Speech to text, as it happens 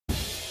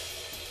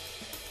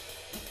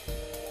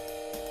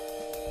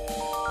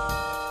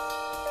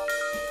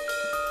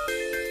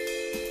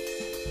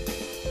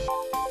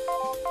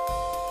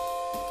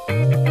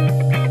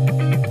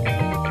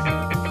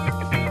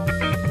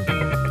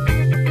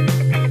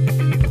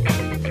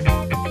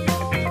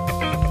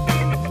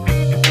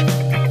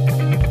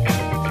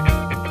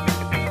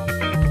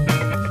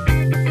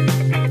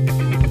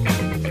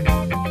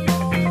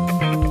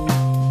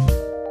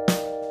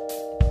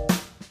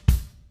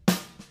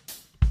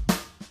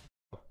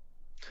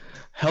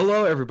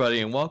Hello,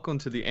 everybody, and welcome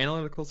to the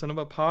Analytical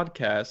Cinema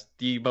Podcast,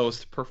 the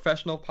most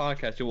professional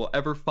podcast you will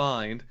ever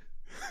find.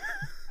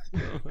 Oh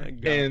my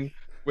gosh. And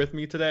with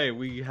me today,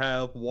 we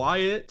have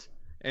Wyatt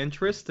and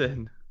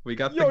Tristan. We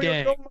got the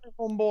gang. Yo, my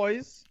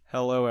homeboys.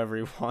 Hello,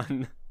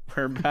 everyone.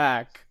 We're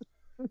back.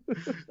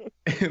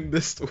 And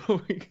this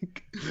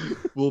week,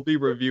 we'll be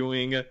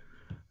reviewing the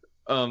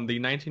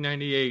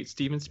 1998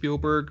 Steven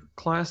Spielberg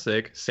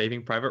classic,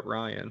 Saving Private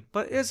Ryan.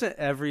 But isn't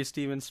every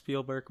Steven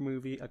Spielberg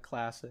movie a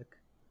classic?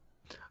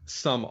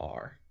 Some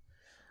are.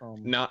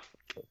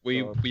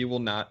 We will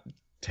not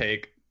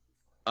take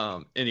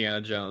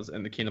Indiana Jones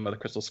and the Kingdom of the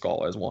Crystal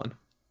Skull as one.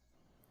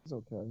 It's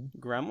okay.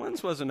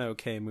 Gremlins was an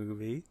okay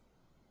movie.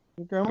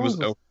 Gremlins was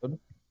good.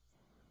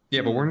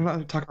 Yeah, but we're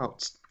not talking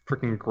about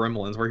freaking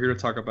Gremlins. We're here to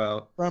talk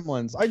about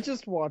Gremlins. I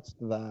just watched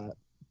that.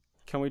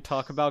 Can we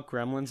talk about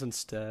Gremlins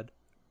instead?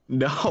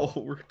 No,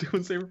 we're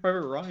doing Saving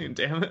Private Ryan,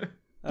 damn it.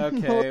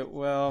 Okay,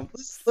 well,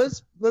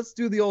 Let's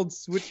do the old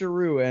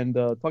switcheroo and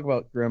talk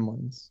about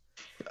Gremlins.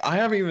 I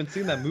haven't even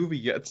seen that movie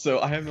yet, so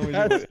I have no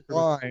idea. That's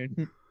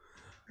fine.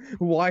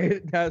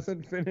 Wyatt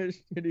hasn't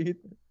finished it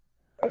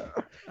either.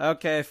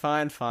 okay,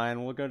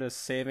 fine. We'll go to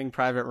Saving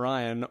Private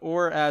Ryan,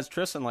 or as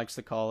Tristan likes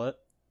to call it,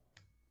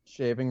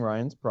 Shaving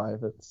Ryan's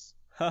Privates.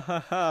 ha ha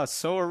ha,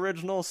 so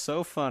original,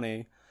 so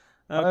funny.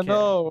 Okay. I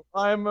know,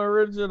 I'm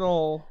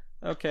original.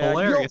 Okay,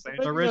 Hilarious. Yo, It's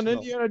making an original.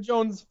 Indiana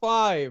Jones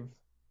 5.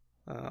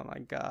 Oh my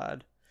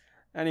god.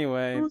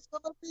 Anyway, Who's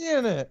gonna be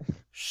in it?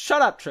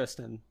 shut up,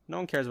 Tristan. No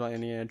one cares about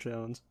Indiana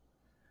Jones.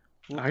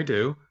 I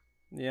do.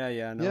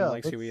 Yeah, no one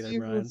likes you let's either, see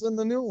Brian. who's in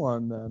the new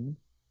one then.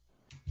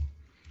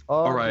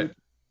 All right.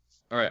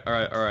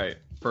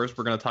 First,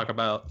 we're gonna talk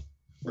about.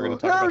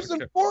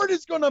 Harrison Ford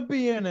is gonna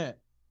be in it.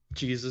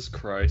 Jesus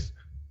Christ.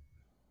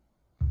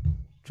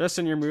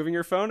 Tristan, you're moving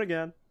your phone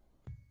again.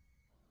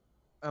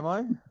 Am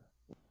I?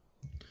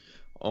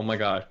 Oh my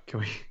God.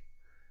 Can we?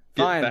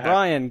 Fine, back?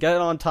 Brian, get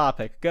on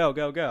topic.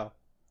 Go.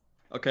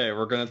 Okay,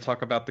 we're gonna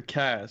talk about the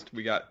cast.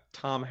 We got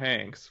Tom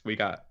Hanks. We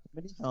got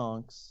Mini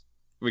Honks.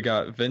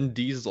 Vin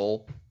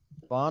Diesel,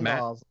 Von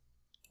Matt- Oz.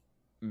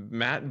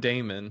 Matt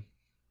Damon.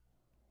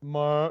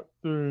 Matt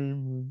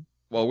Damon.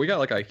 Well, we got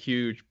like a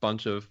huge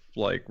bunch of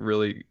like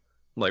really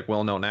like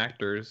well-known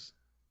actors.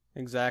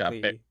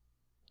 Exactly. Got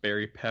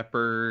Barry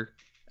Pepper,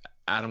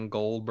 Adam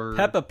Goldberg.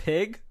 Peppa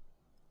Pig?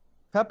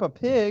 Peppa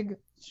Pig.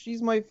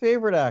 She's my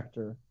favorite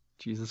actor.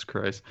 Jesus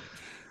Christ.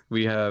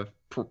 We have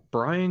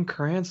Bryan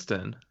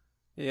Cranston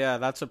Yeah,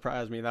 that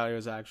surprised me that he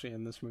was actually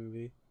in this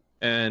movie.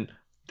 and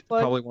But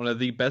probably one of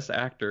the best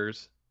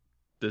actors.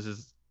 This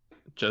is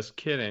just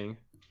kidding.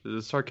 This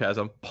is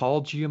sarcasm.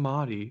 Paul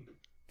Giamatti.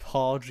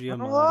 Paul I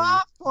Giamatti.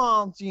 love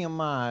Paul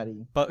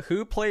Giamatti. But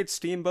who played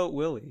Steamboat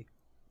Willie?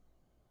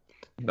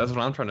 That's what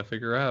I'm trying to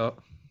figure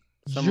out.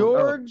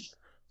 George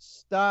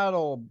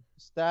Stadler.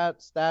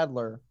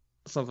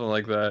 Something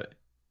like that.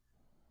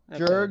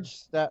 Okay.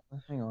 George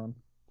Hang on.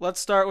 Let's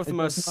start with the It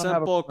most does not have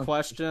a simple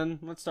pronunciation.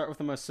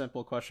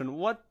 question.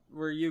 What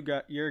were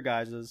your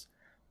guys'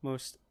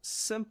 most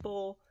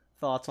simple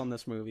thoughts on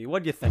this movie?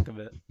 What do you think of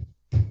it?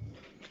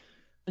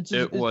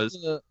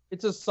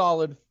 It's a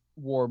solid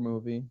war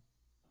movie.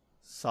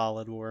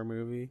 Solid war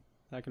movie.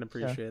 I can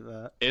appreciate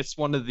that. It's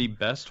one of the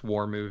best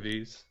war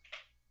movies.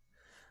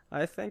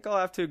 I think I'll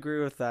have to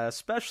agree with that,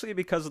 especially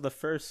because of the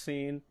first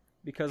scene.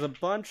 Because a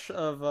bunch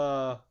of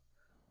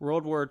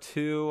World War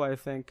II, I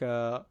think,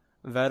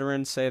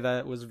 veterans say that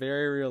it was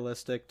very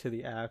realistic to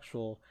the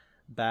actual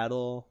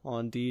battle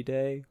on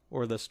D-Day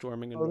or the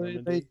storming in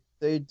Normandy.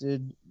 They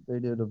did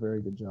a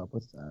very good job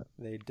with that.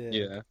 They did.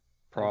 Yeah.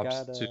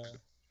 Props to.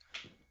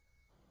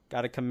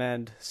 Gotta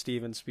commend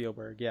Steven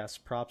Spielberg. Yes,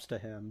 props to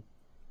him.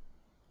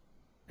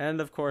 And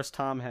of course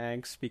Tom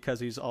Hanks, because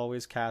he's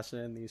always casted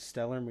in these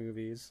stellar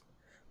movies.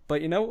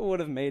 But you know what would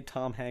have made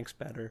Tom Hanks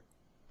better?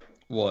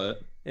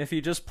 What? If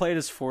he just played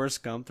as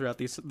Forrest Gump throughout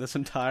this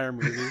entire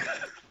movie.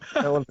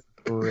 That was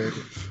great.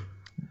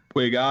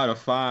 We gotta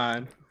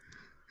find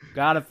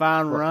Gotta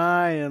find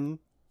Ryan.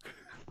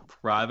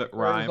 Private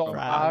Ryan from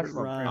Private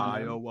Ryan.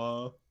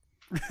 Iowa.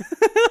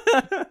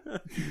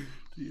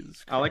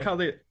 Jesus I like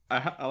Christ.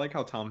 how I like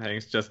how Tom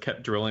Hanks just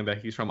kept drilling that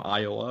he's from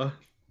Iowa.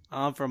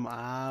 I'm from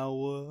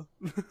Iowa.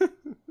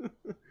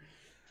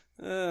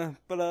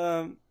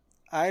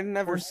 I'd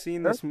never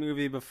seen this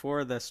movie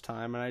before this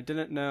time, and I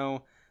didn't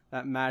know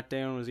that Matt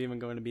Damon was even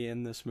going to be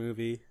in this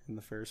movie in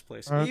the first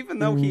place. Even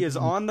though he is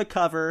on the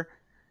cover,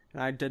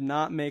 and I did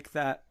not make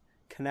that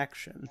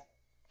connection.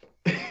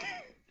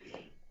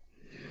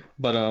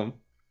 But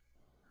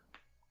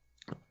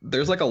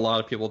there's like a lot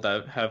of people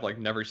that have like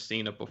never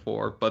seen it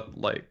before, but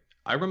like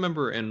I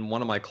remember in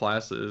one of my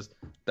classes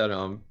that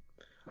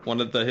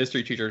one of the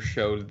history teachers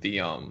showed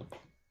the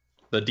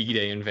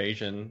D-Day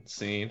invasion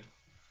scene.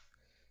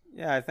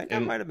 Yeah, I think I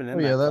might have been in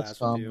Oh yeah, that that's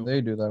class with you. They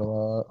do that a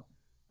lot.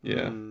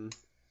 Yeah.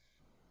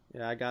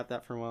 Yeah, I got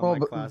that from one of Well, my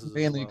but classes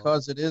mainly as well.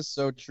 because it is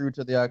so true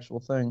to the actual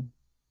thing.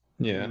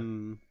 Yeah.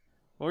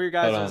 What were your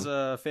guys'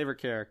 But, favorite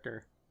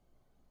character?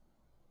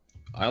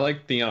 I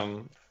like the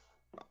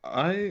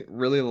I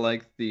really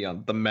like the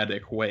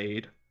medic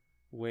Wade.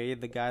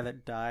 Wade, the guy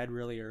that died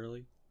really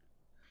early?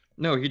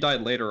 No, he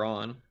died later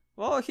on.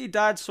 Well, he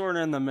died sort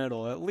of in the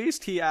middle. At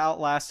least he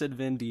outlasted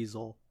Vin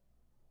Diesel.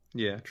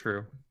 Yeah,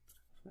 true.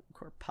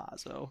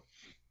 Corpazzo.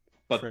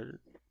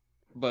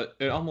 But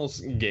it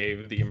almost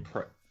gave the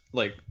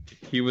like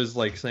he was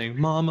like saying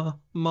 "Mama,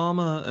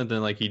 Mama," and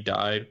then like he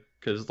died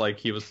because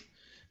like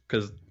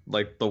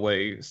the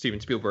way Steven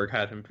Spielberg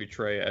had him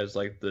portray as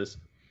like this,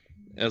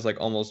 as like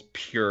almost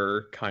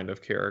pure kind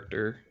of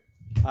character.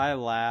 I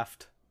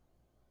laughed.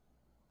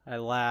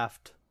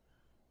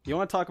 You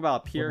want to talk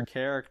about pure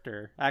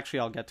character?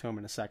 Actually, I'll get to him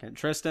in a second.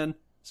 Tristan,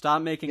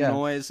 stop making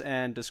noise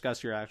and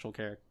discuss your actual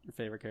your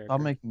favorite character.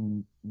 Stop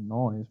making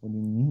noise? What do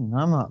you mean?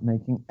 I'm not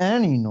making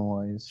any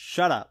noise.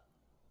 Shut up.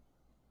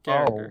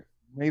 Character. Oh,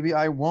 maybe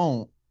I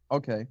won't.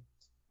 Okay.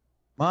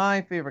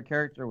 My favorite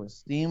character was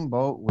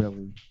Steamboat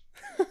Willie.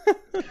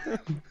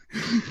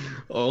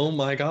 Oh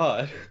my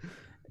god.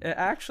 It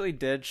actually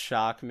did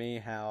shock me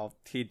how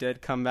he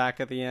did come back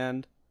at the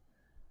end.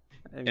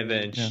 And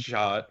then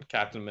shot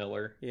Captain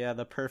Miller. Yeah,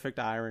 the perfect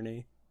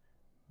irony.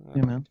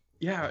 Yeah, man.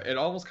 Yeah, it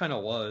almost kind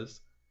of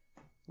was.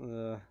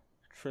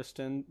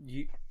 Tristan,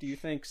 do you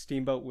think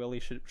Steamboat Willie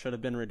should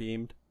have been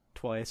redeemed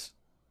twice?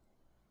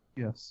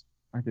 Yes,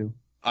 I do.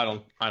 I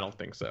don't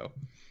think so.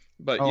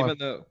 But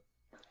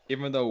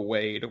even though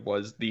Wade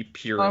was the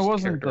purest I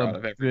wasn't character out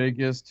of the everyone.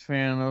 biggest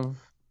fan of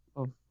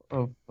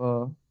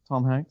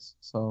Tom Hanks,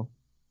 so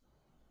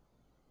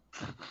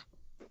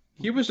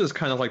He was just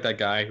kind of like that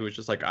guy who was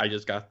just like, I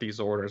just got these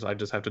orders. I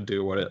just have to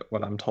do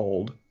what I'm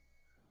told.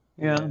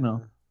 yeah,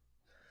 no.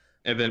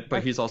 And then,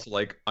 but he's also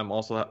like, I'm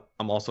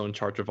also in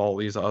charge of all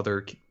these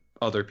other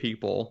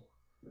people.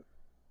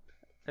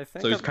 I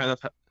think So he's kind of.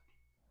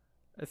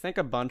 I think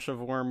a bunch of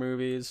war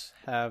movies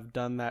have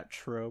done that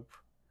trope.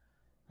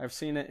 I've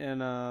seen it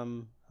in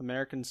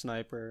American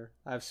Sniper.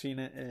 I've seen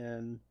it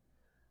in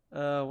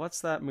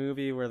what's that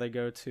movie where they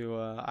go to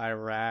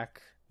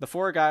Iraq? The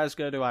four guys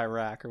go to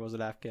Iraq, or was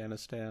it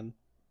Afghanistan?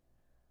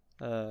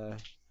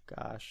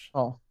 Gosh.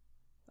 Oh,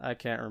 I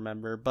can't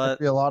remember, but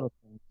be a lot of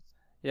things.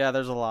 Yeah,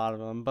 there's a lot of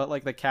them. But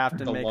like the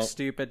captain makes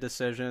stupid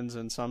decisions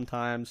and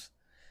sometimes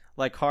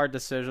like hard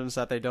decisions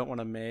that they don't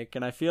want to make.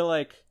 And I feel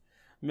like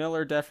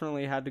Miller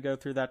definitely had to go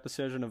through that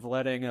decision of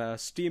letting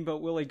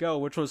Steamboat Willie go,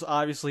 which was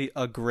obviously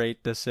a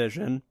great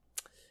decision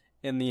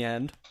in the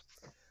end.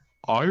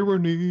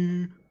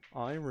 Irony.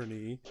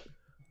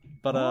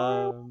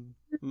 But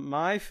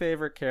my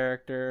favorite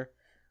character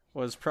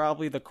was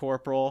probably the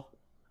corporal,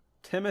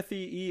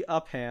 Timothy E.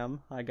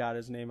 Upham. I got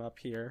his name up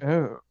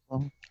here.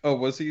 Oh,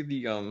 was he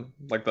the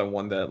like the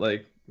one that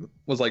like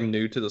was like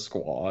new to the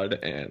squad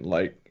and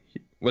like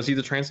was he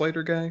the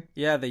translator guy?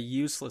 Yeah, the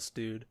useless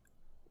dude.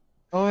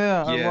 Oh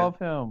yeah, I love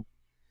him.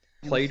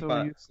 Played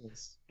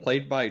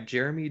by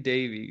Jeremy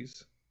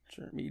Davies.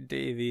 Jeremy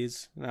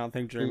Davies. I don't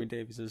think Jeremy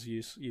Davies is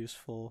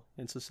useful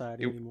in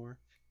society anymore.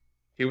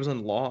 He was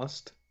in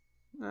Lost.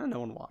 No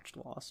one watched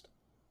Lost.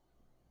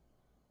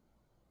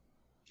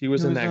 He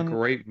was in that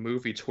great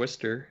movie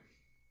Twister.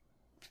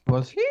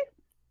 Was he?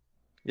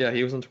 Yeah,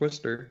 he was in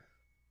Twister.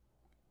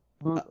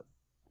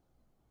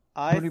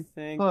 I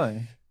think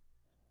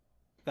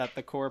that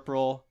the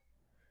corporal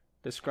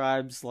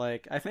describes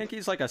like, I think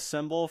he's like a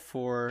symbol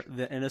for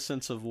the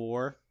innocence of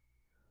war.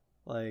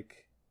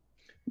 Like,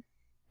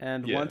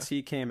 and once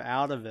he came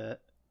out of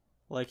it,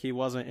 like he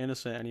wasn't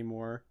innocent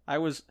anymore.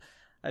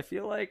 I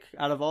feel like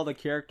out of all the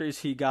characters,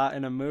 he got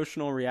an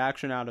emotional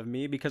reaction out of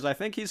me because I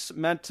think he's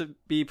meant to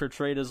be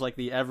portrayed as like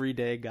the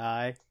everyday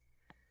guy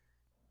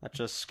that's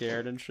just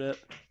scared and shit.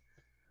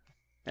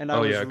 And I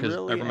was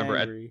really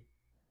angry.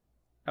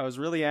 I was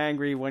really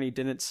angry when he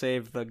didn't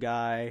save the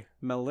guy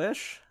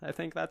Milish. I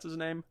think that's his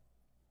name.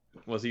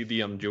 Was he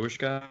the Jewish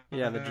guy?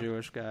 Yeah, the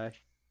Jewish guy.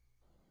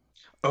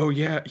 Oh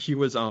yeah, he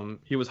was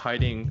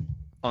hiding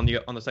on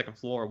the second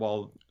floor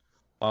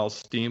while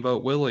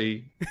Steamboat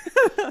Willie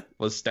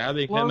was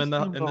stabbing him in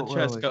the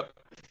chest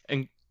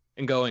and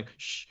going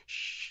shh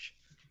shh.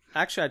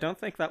 Actually, I don't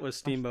think that was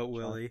Steamboat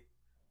Willie. I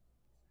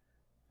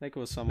think it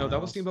was someone else. No,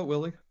 that was Steamboat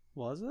Willie.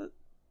 Was it?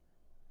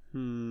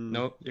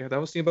 No, yeah,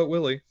 that was Steamboat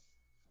Willie.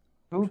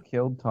 Who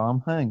killed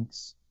Tom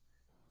Hanks?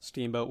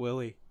 Steamboat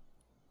Willie.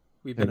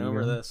 We've been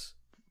over this.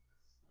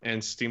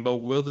 And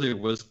Steamboat Willie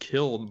was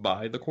killed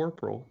by the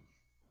corporal.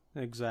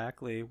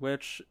 Exactly,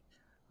 which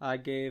I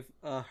gave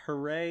a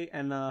hooray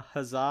and a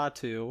huzzah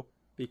to,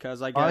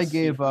 because I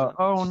gave a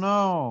oh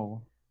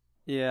no.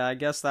 Yeah, I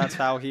guess that's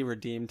how he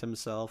redeemed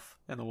himself,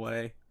 in a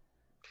way.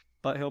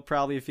 But he'll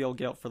probably feel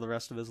guilt for the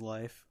rest of his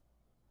life.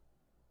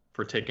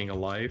 For taking a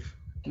life?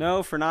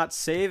 No, for not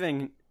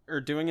saving or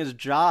doing his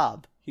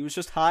job. He was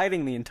just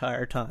hiding the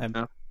entire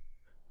time.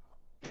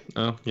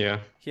 Oh, yeah.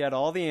 He had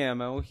all the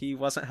ammo. He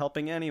wasn't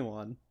helping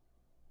anyone.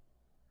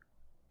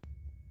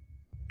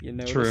 You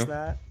notice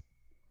that?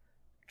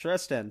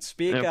 Tristan,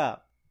 speak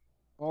up.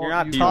 Well, you're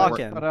not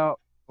talking. Cut out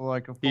for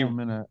like a full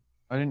minute.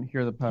 I didn't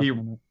hear the past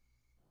minute.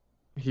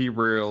 He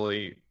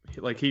rarely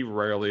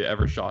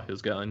ever shot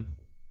his gun.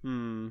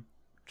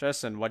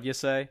 Tristan, what'd you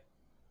say?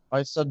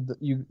 I said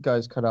that you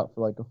guys cut out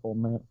for like a full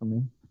minute for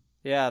me.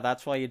 Yeah,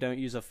 that's why you don't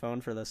use a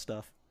phone for this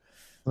stuff.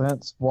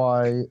 That's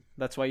why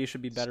That's why you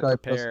should be better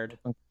Skype doesn't prepared. work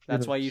on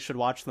That's why you computers. should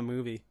watch the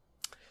movie.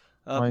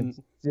 I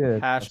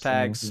did. watch the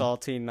Hashtag movie.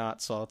 salty,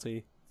 not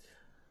salty.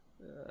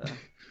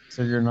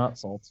 So you're not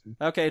salty.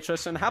 Okay,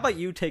 Tristan, how about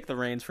you take the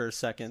reins for a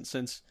second,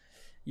 since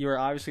you are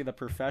obviously the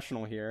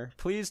professional here.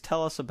 Please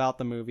tell us about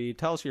the movie.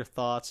 Tell us your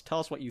thoughts. Tell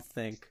us what you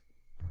think.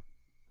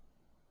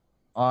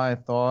 I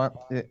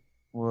thought it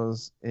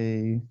was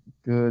a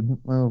good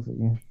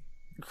movie.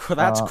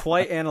 That's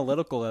quite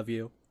analytical of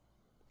you.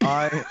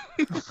 I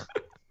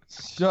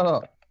shut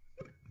up.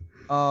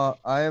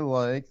 I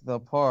like the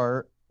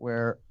part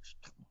where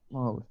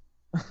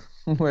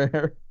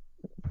where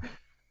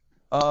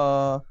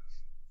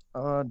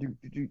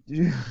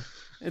do.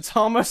 It's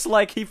almost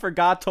like he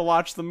forgot to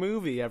watch the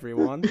movie,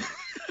 everyone.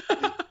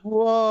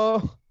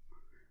 Whoa.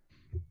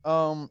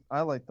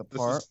 I like the This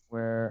part is-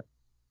 where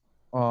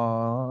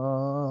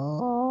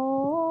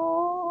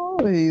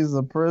he's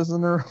a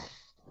prisoner.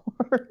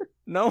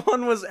 No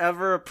one was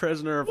ever a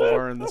prisoner of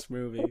war in this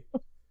movie.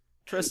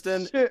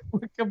 Tristan, Shit,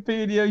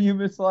 Wikipedia, you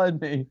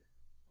misled me.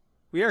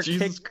 we are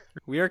Jesus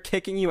we are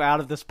kicking you out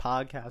of this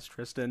podcast,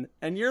 Tristan,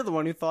 and you're the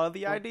one who thought of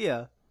the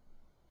idea.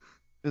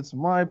 It's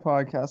my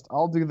podcast.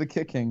 I'll do the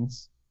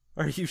kickings.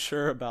 Are you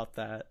sure about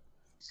that?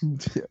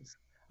 Yes.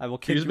 I will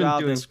kick He's you been out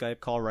of doing- this Skype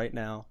call right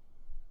now.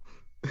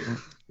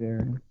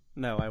 There.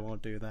 No, I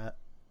won't do that.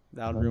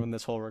 That would ruin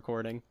this whole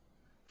recording.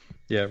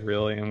 Yeah,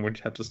 really, and we'd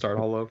have to start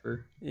all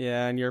over.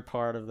 Yeah, and you're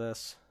part of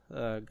this.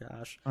 Oh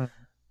gosh. Uh,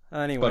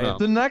 Anyway, But,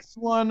 The next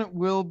one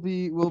will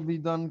be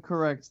done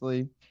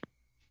correctly.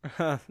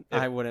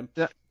 I wouldn't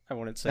that-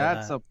 say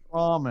That's that. a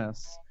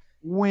promise.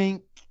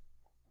 Wink.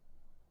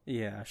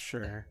 Yeah,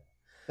 sure.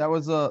 That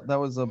was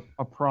a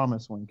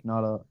promise wink,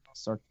 not a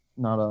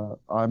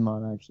I'm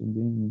not actually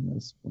being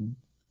this one.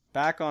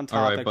 Back on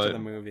All right, topic but- to the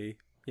movie.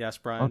 Yes,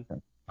 Brian.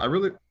 Okay. I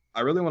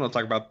really want to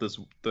talk about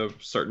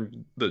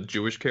the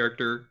Jewish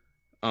character.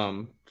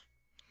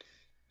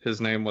 His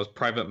name was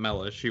Private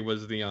Mellish. He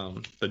was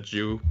the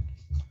Jew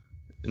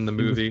in the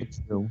movie.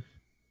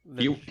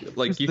 You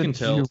Who's you the can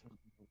tell. Jew?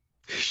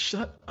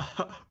 Shut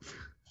up.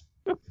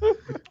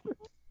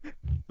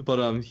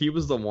 But he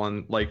was the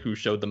one who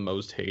showed the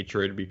most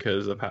hatred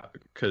because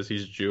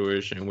he's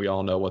Jewish, and we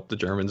all know what the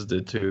Germans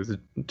did to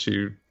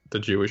the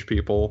Jewish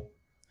people.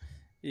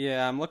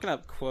 Yeah, I'm looking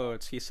up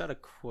quotes. He said a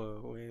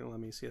quote. Wait, let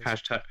me see this.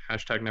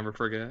 Hashtag never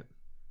forget.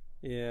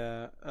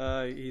 Yeah,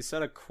 he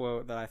said a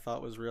quote that I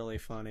thought was really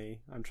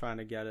funny. I'm trying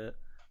to get it.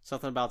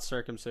 Something about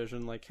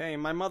circumcision, like, "Hey,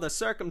 my mother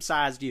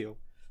circumcised you,"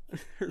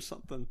 or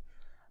something.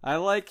 I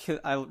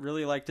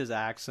really liked his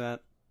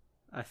accent.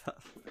 I thought.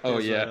 Oh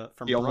his, yeah,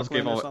 from he almost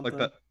Brooklyn gave or all something.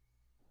 that.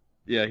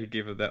 Yeah, he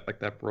gave it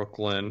that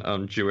Brooklyn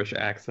Jewish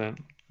accent.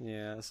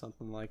 Yeah,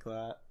 something like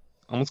that.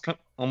 Almost kind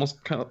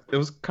of. It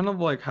was kind of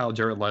like how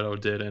Jared Leto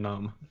did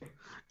in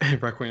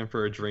Requiem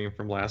for a Dream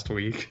from last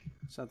week.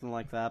 Something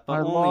like that, but I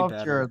only love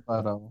better. Jared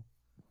Leto.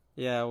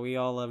 Yeah, we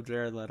all love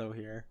Jared Leto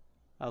here.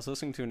 I was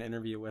listening to an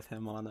interview with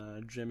him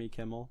on Jimmy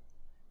Kimmel.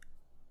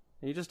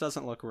 He just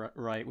doesn't look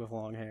right with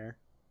long hair.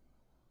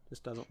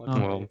 Just doesn't look Oh.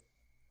 right. Well,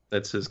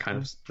 that's his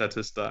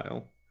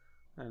style.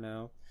 I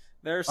know.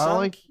 There's I some.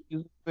 like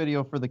his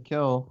video for the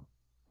kill.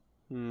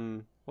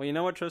 Well, you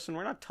know what, Tristan?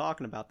 We're not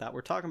talking about that.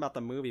 We're talking about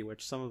the movie,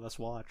 which some of us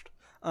watched.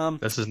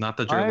 This is not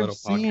the Jared Leto I've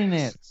seen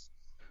podcast.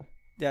 it.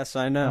 Yes,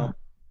 I know.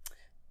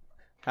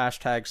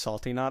 Hashtag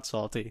salty, not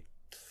salty.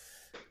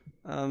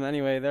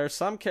 Anyway, there are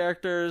some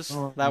characters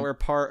that were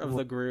part of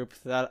the group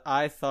that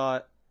I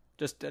thought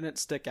just didn't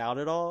stick out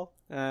at all.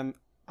 And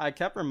I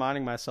kept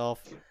reminding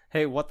myself,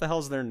 hey, what the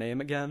hell's their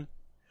name again?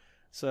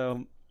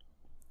 So,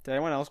 did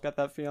anyone else get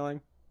that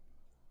feeling?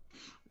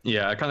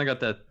 Yeah, I kind of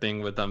got that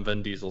thing with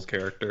Vin Diesel's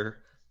character.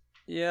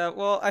 Yeah,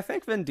 well, I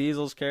think Vin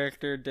Diesel's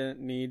character didn't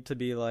need to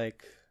be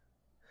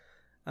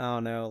I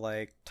don't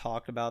know,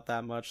 talked about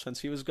that much since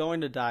he was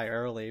going to die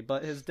early,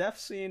 but his death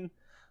scene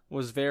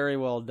was very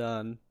well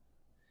done,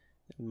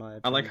 in my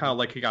opinion. I like how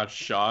he got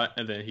shot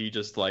and then he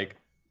just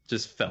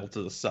fell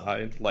to the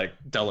side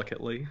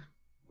delicately.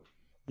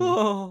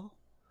 Oh.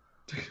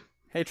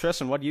 Hey,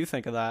 Tristan, what do you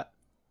think of that?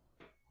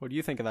 What do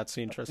you think of that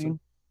scene, Tristan?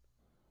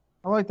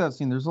 I like that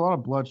scene. There's a lot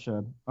of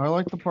bloodshed. I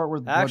like the part where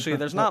the Actually, bloodshed-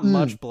 there's not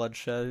much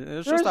bloodshed. It's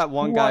There's just that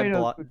one guy.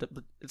 quite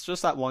It's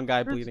just that one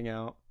guy There's- bleeding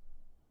out.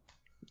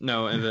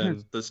 No, and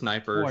then the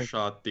sniper Boy.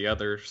 shot the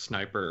other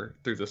sniper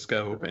through the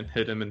scope and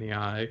hit him in the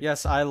eye.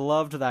 Yes, I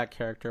loved that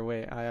character.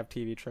 Wait, I have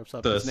TV trips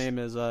up. His The- name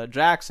is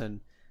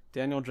Jackson,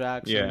 Daniel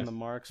Jackson, Yeah. the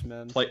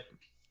marksman.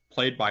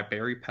 Played by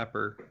Barry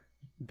Pepper.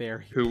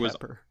 Barry who was-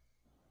 Pepper.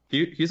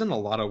 He's in a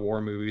lot of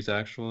war movies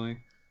actually.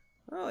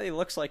 Well, he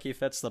looks like he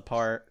fits the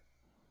part.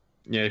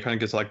 Yeah, he kind of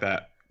gets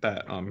that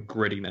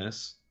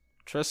grittiness.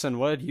 Tristan,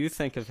 what did you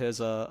think of his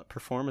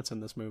performance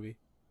in this movie?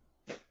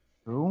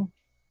 Who?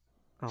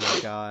 Oh my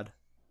god.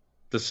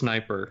 The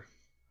sniper.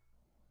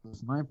 The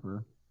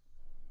sniper.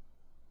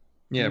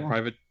 Yeah,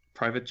 Yeah.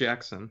 Private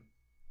Jackson.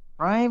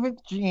 Private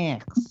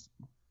Jacks.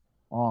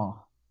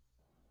 Oh.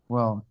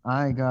 Well,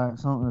 I got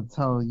something to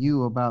tell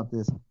you about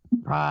this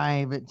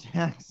Private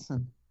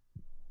Jackson.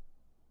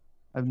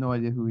 I have no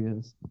idea who he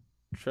is.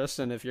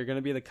 Tristan, if you're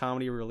gonna be the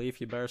comedy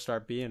relief, you better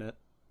start being it.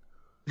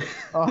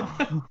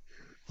 Oh,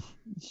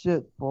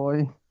 shit,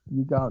 boy.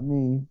 You got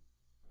me.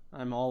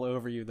 I'm all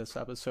over you this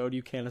episode.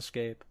 You can't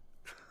escape.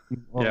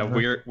 Yeah,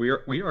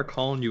 we are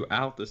calling you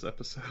out this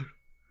episode.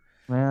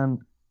 Man,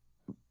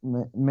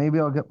 maybe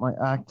I'll get my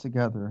act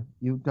together.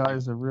 You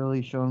guys have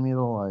really shown me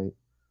the light.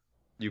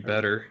 You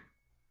better.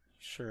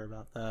 Sure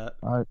about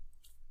that.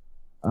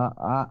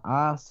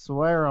 I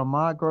swear on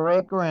my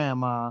great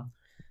grandma.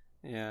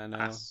 Yeah, I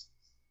know.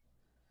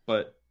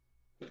 But,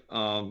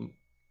 all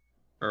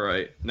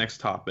right. Next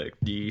topic: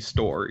 the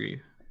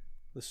story.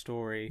 The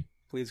story.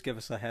 Please give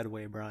us a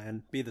headway,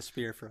 Brian. Be the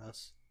spear for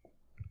us.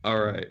 All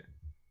right.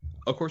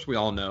 Of course, we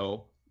all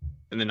know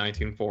in the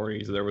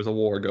 1940s there was a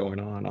war going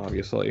on.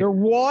 Obviously. There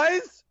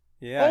was?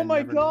 Yeah. Oh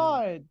my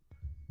god.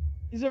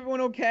 Is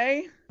everyone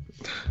okay?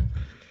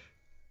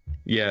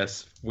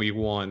 Yes, we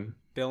won.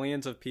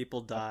 Billions of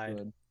people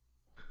died.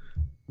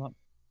 Did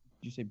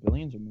you say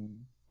billions or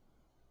millions?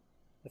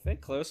 I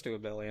think close to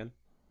 1 billion.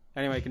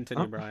 Anyway,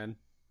 continue, Brian.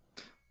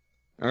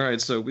 All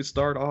right, so we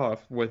start off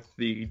with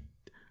the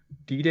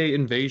D-Day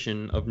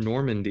invasion of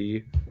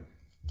Normandy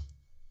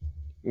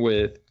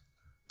with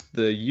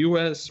the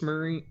U.S.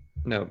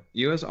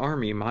 U.S.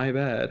 Army. My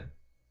bad.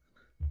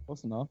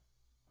 Close enough.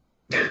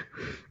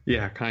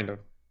 Yeah, kind of.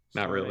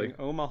 Not really.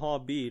 Omaha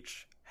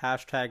Beach.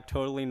 Hashtag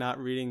totally not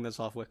reading this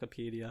off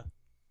Wikipedia.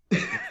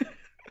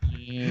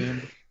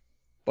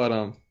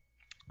 But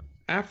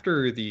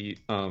after the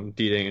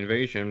D-Day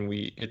invasion,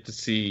 we get to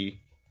see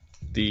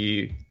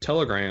the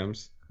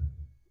telegrams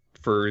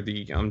for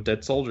the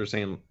dead soldiers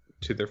saying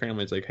to their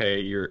families, like, hey,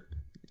 you're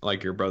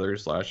like your brother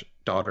slash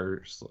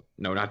daughter.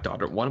 No, not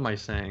daughter. What am I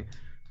saying?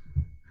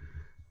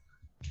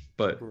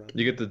 But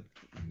you get the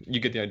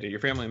idea.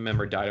 Your family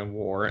member died in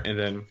war, and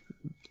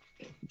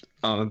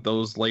then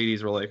those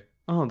ladies were like,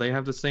 oh, they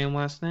have the same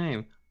last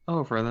name.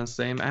 Oh, for the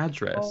same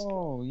address.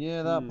 Oh,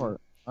 yeah, that part.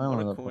 I What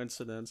remember a that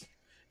coincidence.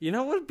 You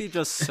know what would be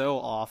just so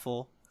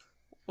awful?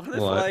 What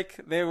if, What? like,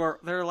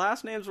 their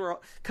last names were...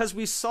 Because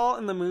we saw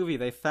in the movie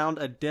they found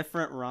a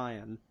different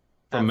Ryan.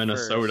 From at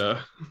Minnesota.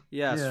 first.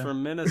 Yes, Yeah.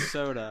 from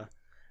Minnesota.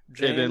 And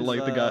James, then,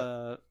 like, the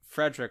guy...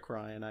 Frederick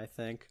Ryan, I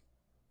think.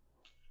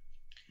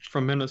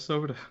 From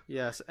Minnesota.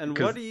 Yes, and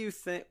 'Cause- what do you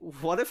think...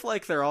 What if,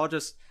 like, they're all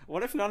just...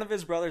 What if none of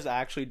his brothers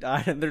actually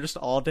died and they're just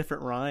all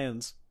different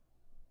Ryans?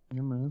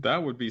 Yeah, man.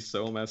 That would be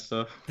so messed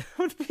up. That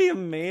would be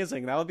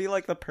amazing. That would be,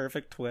 like, the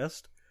perfect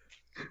twist.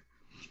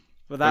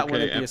 But that Okay,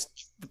 wouldn't be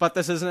But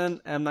this isn't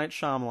an M. Night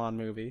Shyamalan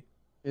movie.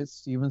 It's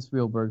Steven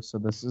Spielberg, so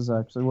this is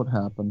actually what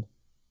happened.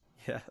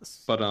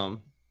 Yes. But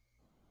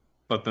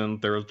then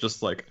they were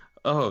just like,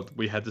 oh,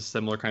 we had this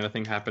similar kind of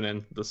thing happen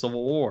in the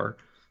Civil War.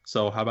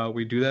 So how about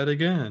we do that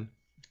again?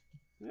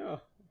 Yeah.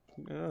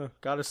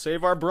 Gotta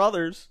save our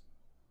brothers.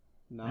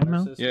 Not our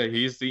sisters. Yeah,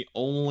 he's the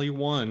only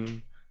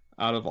one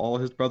out of all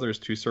his brothers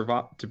to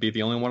survive, to be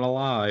the only one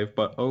alive.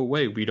 But oh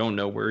wait, we don't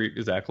know where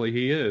exactly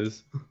he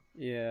is.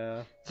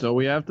 Yeah. So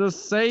we have to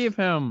save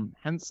him.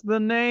 Hence the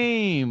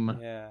name.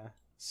 Yeah.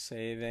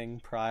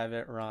 Saving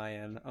Private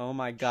Ryan. Oh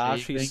my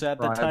gosh, he Saving said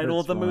the Private title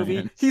of the movie.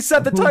 Ryan. He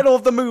said the title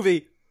of the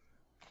movie.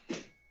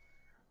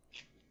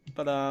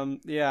 But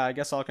yeah, I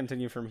guess I'll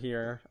continue from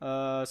here.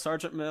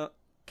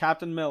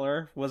 Captain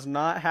Miller was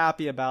not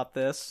happy about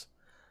this,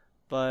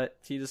 but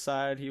he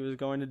decided he was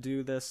going to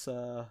do this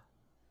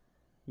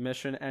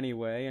mission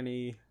anyway, and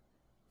he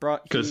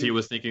Because he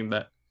was thinking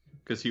that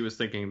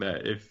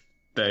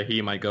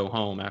he might go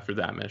home after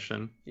that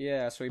mission.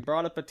 Yeah, so he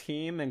brought up a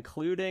team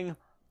including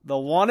the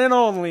one and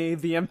only,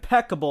 the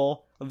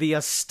impeccable, the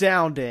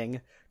astounding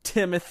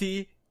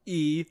Timothy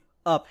E.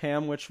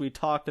 Upham, which we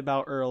talked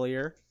about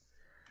earlier.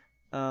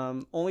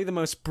 Only the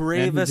most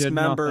bravest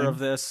member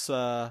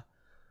nothing.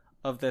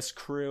 of this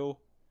crew.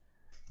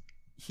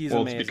 He's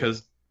Well, amazing. it's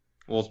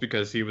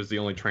because he was the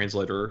only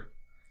translator.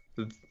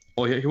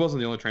 Well, he wasn't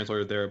the only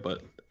translator there,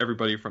 but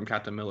everybody from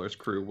Captain Miller's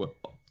crew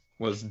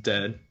was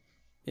dead.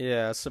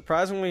 Yeah,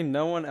 surprisingly,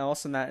 no one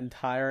else in that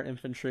entire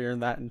infantry or in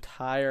that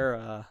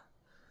entire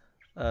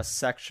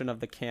section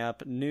of the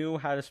camp knew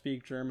how to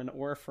speak German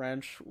or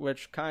French,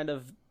 which kind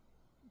of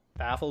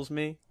baffles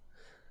me.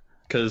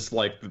 Because,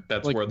 like,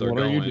 that's Like, where they're what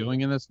going. are you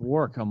doing in this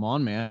war? Come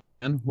on, man.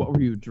 What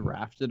were you,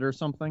 drafted or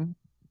something?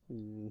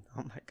 Oh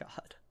my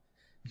god.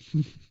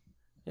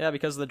 Yeah,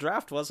 because the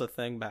draft was a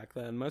thing back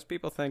then. Most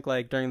people think,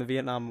 like, during the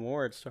Vietnam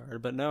War it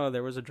started, but no,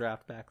 there was a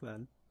draft back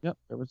then. Yep,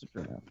 there was a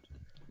draft.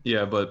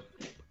 Yeah, but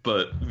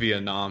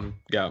Vietnam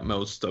got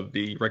most of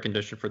the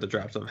recognition for the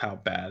draft of how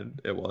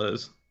bad it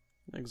was.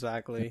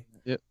 Exactly.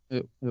 It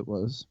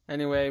was.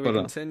 Anyway, we But,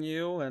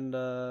 continue, and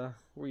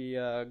we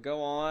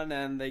go on,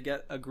 and they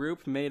get a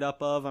group made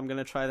up of, I'm going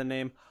to try to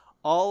name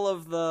all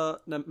of the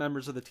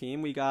members of the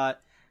team. We got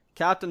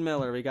Captain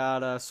Miller, we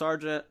got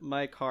Sergeant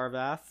Mike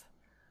Harvath,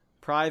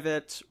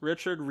 Private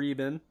Richard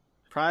Reben,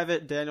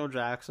 Private Daniel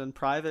Jackson,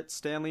 Private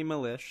Stanley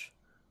Milish,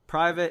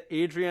 Private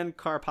Adrian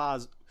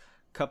Caparzo,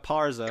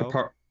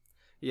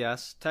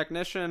 yes,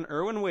 Technician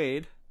Irwin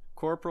Wade,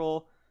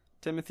 Corporal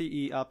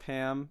Timothy E.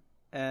 Upham,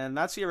 and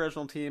that's the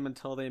original team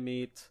until they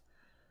meet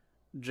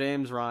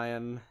James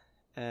Ryan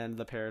and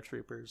the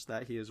paratroopers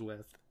that he is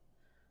with.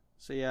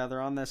 So yeah,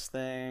 they're on this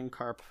thing.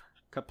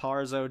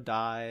 Caparzo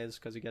dies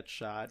because he gets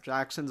shot.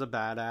 Jackson's a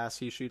badass.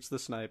 He shoots the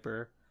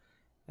sniper.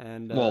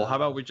 And Well, how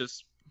about we'll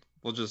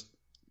just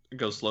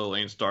go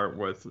slowly and start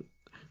with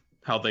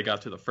how they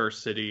got to the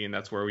first city, and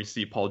that's where we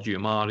see Paul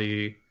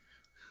Giamatti.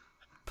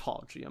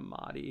 Paul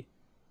Giamatti.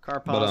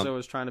 Carpazzo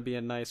is trying to be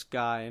a nice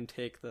guy and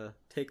take the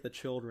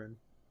children.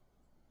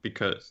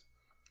 Because,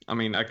 I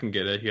mean, I can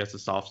get it. He has a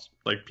soft,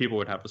 like, people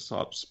would have a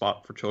soft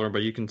spot for children,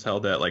 but you can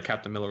tell that, like,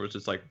 Captain Miller was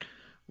just like,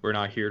 we're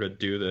not here to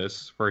do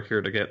this. We're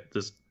here to get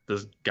this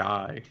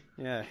guy.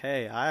 Yeah,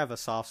 hey, I have a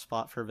soft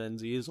spot for Vin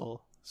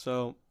Diesel,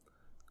 so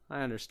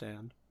I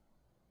understand.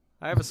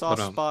 I have a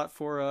soft spot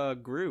for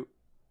Groot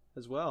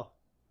as well.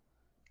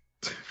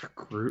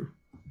 Groot?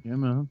 Yeah,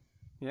 man.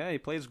 Yeah, he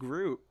plays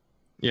Groot.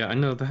 Yeah, I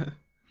know that.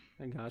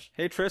 My gosh.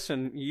 Hey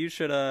Tristan, you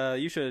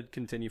should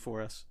continue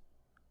for us.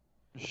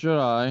 Should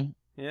I?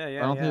 Yeah. I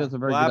don't think that's a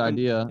very good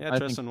idea. Yeah,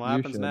 Tristan, what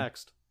happens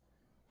next?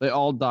 They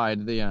all died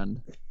at the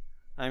end.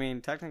 I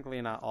mean,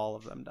 technically not all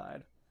of them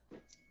died.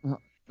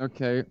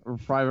 Okay,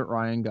 Private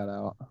Ryan got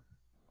out.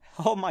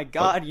 Oh my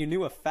god, you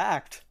knew a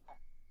fact.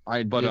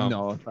 I did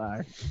know a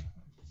fact.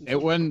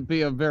 It wouldn't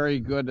be a very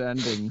good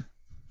ending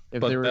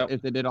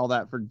if they did all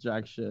that for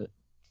jack shit.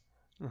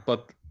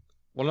 But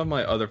one of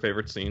my other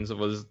favorite scenes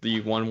was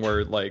the one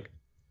where like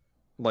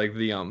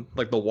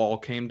the wall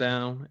came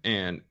down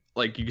and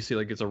like you can see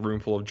like it's a room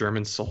full of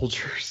German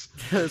soldiers.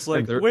 It's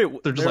like they're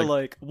just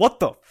like what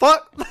the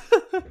fuck?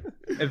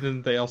 And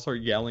then they all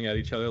start yelling at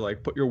each other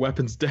like put your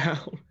weapons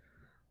down.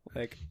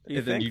 Like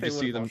and then you just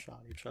see them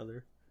shot each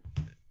other.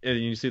 And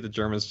you see the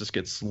Germans just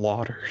get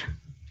slaughtered.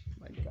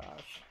 My gosh.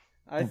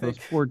 I think those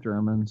poor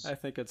Germans. I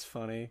think it's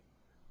funny.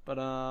 But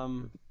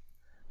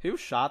who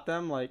shot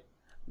them? Like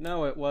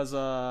no, it was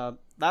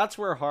that's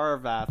where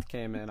Harvath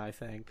came in, I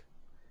think.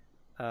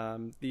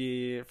 From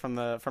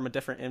a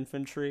different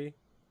infantry,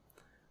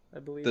 I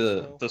believe.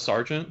 The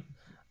sergeant?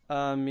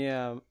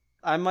 Yeah.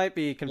 I might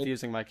be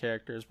confusing my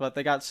characters, but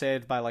they got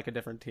saved by like a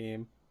different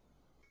team.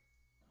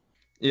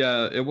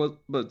 Yeah, it was,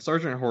 but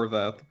Sergeant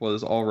Horvath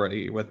was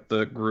already with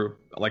the group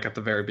like at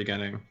the very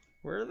beginning.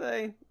 Were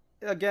they?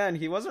 Again,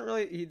 he wasn't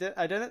really.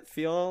 I didn't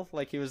feel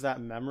like he was that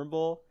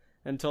memorable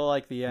until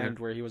like the end,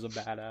 where he was a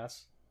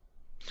badass.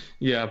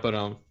 Yeah,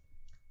 but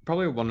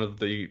probably one of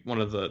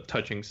the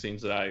touching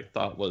scenes that I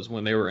thought was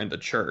when they were in the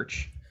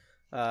church.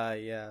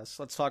 Yes.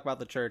 Let's talk about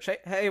the church.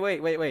 Hey,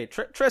 wait.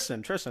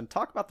 Tristan,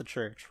 talk about the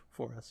church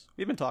for us.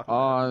 We've been talking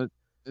about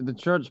it. The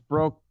church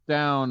broke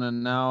down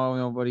and now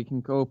nobody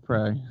can go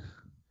pray.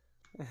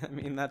 I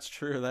mean, that's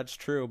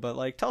true. But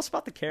like, tell us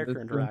about the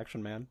character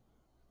interaction, man.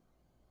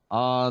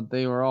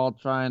 They were all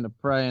trying to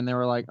pray and they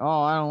were like,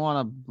 "Oh, I don't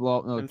want to blow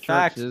up no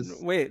churches." In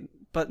fact, wait,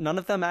 but none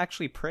of them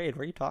actually prayed.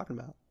 What are you talking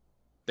about?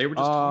 They were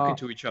just talking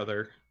to each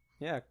other.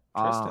 Yeah,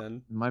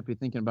 Tristan. Might be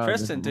thinking about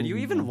Tristan, did you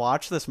even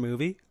watch this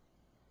movie?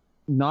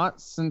 Not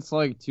since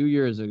like 2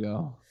 years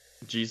ago.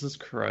 Jesus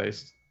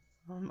Christ.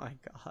 Oh my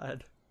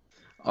god.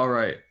 All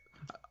right.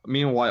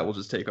 Me and Wyatt will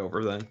just take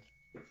over then.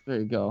 There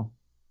you go.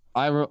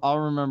 I'll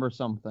remember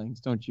some things.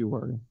 Don't you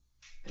worry.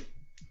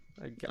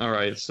 All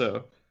right.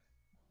 So,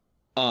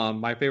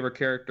 my favorite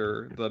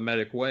character, the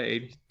medic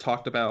Wade,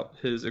 talked about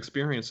his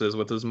experiences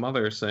with his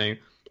mother, saying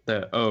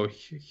that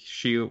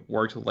she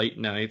worked late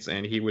nights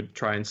and he would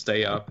try and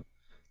stay up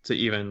to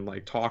even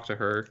like talk to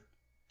her.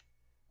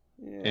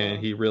 Yeah. And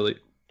he really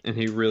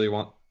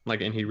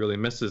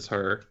misses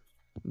her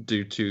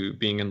due to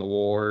being in the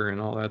war and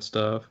all that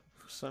stuff.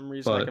 For some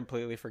reason, I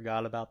completely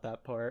forgot about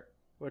that part,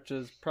 which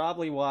is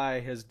probably why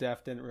his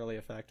death didn't really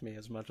affect me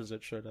as much as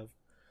it should have.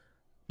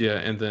 Yeah,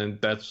 and then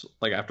that's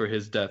like after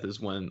his death is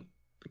when,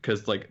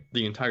 because like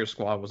the entire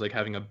squad was like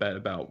having a bet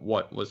about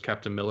what was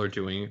Captain Miller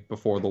doing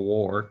before the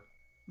war.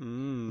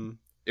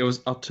 It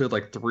was up to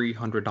like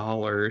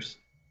 $300.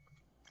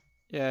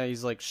 Yeah,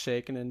 he's like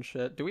shaking and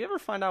shit. Do we ever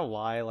find out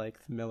why like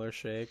Miller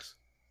shakes?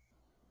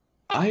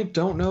 I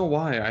don't know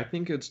why. I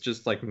think it's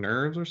just like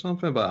nerves or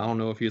something, but I don't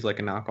know if he's like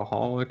an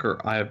alcoholic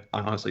or I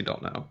honestly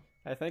don't know.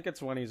 I think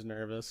it's when he's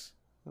nervous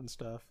and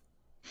stuff.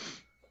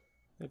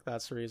 I think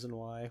that's the reason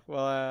why.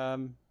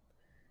 Well,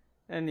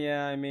 and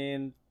yeah, I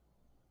mean,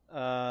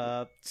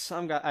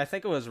 some guy, I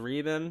think it was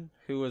Reben,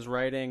 who was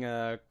writing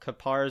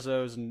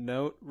Carpazzo's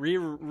note,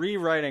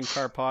 rewriting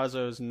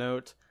Carpazzo's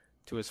note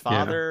to his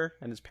father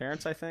and his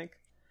parents, I think.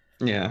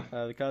 Yeah.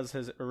 Because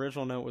his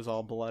original note was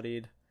all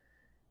bloodied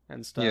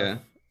and stuff. Yeah.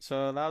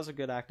 So that was a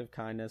good act of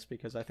kindness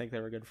because I think they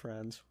were good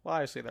friends. Well,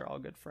 obviously they're all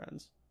good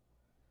friends.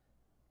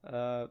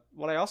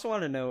 What I also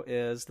want to note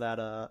is that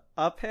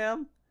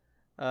Upham,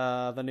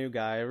 the new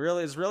guy,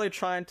 is really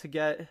trying to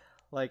get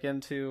like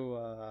into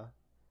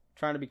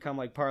trying to become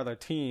like part of the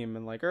team.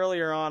 And like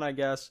earlier on, I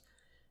guess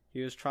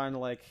he was trying to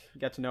like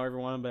get to know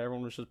everyone, but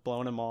everyone was just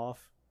blowing him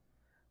off.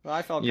 Well,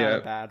 I felt kind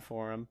of bad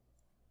for him.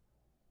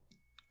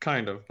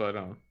 Kind of, but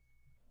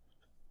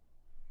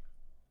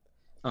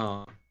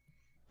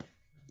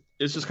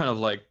it's just kind of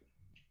like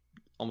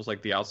almost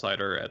like the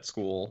outsider at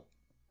school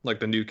Like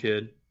the new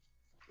kid.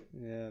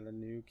 Yeah, the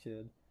new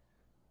kid.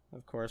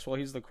 Of course. Well,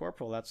 he's the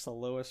corporal. That's the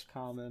lowest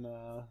common.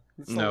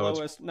 It's the No,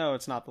 lowest. No,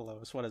 it's not the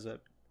lowest. What is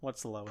it?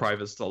 What's the lowest?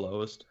 Private's the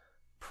lowest.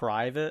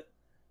 Private.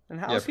 And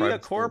how's Yeah, he a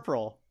private's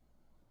corporal?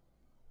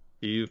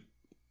 He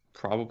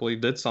probably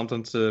did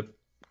something to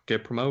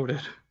get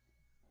promoted.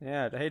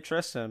 Yeah. Hey,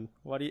 Tristan.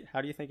 How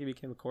do you think he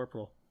became a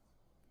corporal?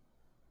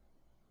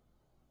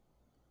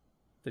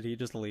 Did he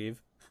just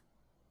leave?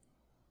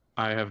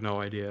 I have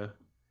no idea.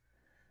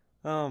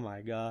 Oh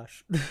my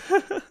gosh.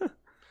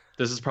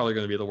 This is probably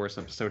going to be the worst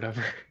episode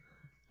ever.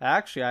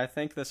 Actually, I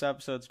think this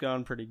episode's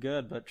going pretty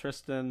good, but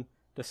Tristan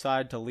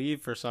decided to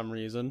leave for some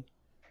reason.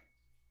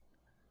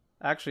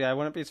 Actually, I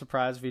wouldn't be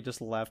surprised if he just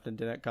left and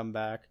didn't come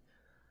back.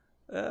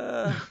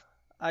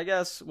 I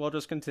guess we'll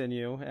just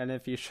continue, and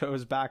if he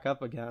shows back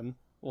up again,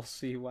 we'll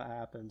see what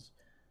happens.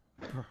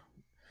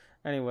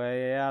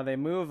 Anyway, yeah, they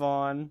move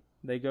on.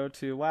 They go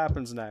to... What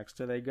happens next?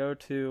 Do they go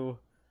to...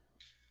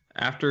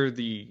 After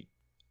the...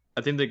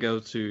 I think they go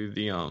to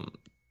the,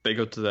 They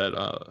go to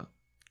that,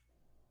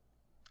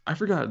 I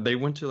forgot. They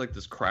went to, like,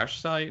 this crash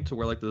site to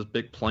where, like, this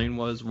big plane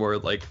was where,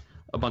 like,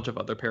 a bunch of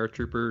other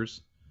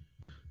paratroopers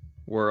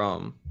were,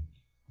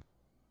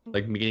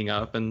 like, meeting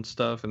up and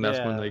stuff, and that's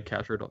when they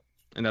captured...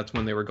 And that's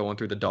when they were going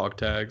through the dog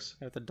tags.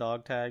 At the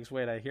dog tags.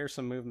 Wait, I hear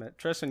some movement.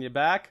 Tristan, you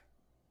back?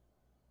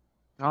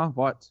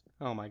 What?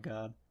 Oh my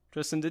god.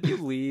 Tristan, did you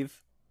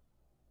leave?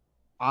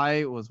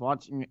 I was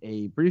watching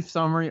a brief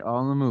summary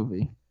on the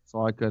movie,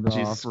 so I could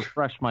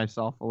refresh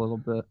myself a little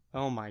bit.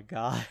 Oh my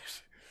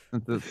gosh.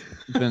 Since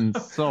it's been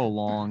so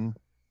long.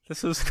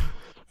 This is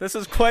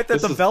quite the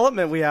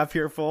development we have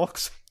here,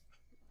 folks.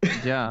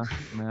 Yeah,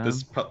 man. This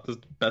is the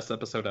best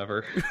episode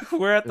ever.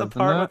 We're at the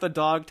part with the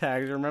dog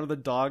tags. You remember the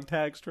dog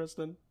tags,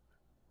 Tristan?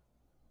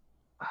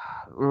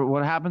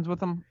 What happens with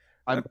them?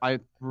 I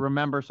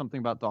remember something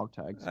about dog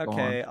tags.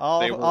 Okay,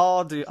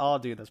 I'll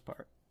do this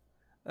part.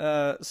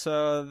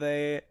 So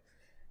they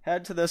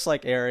head to this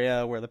like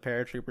area where the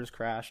paratroopers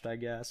crashed, I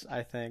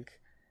think,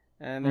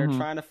 and they're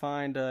trying to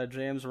find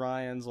James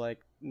Ryan's like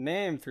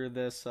name through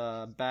this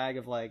bag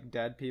of like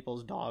dead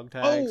people's dog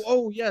tags.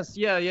 Oh yes,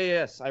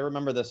 yes. I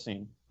remember this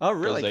scene. Oh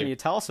really? Can you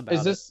tell us about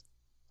it?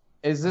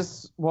 Is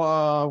this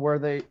where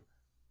they?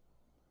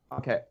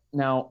 Okay,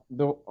 now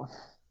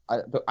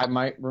I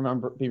might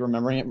be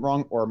remembering it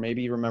wrong, or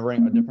maybe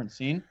remembering a different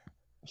scene.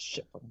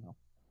 Shit, fucking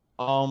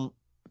hell.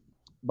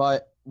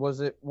 But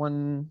was it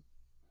when?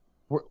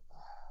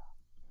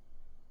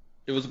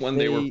 It was when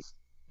they were.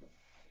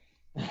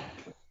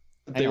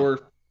 They were.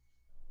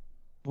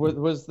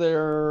 Was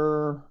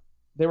there?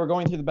 They were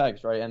going through the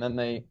bags, right? And then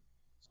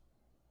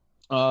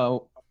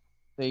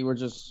they were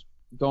just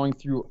going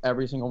through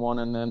every single one,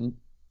 and then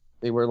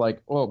they were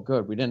like, "Oh,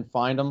 good, we didn't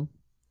find them."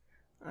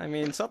 I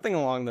mean, something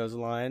along those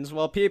lines.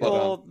 Well,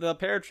 the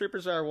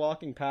paratroopers that are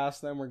walking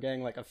past them were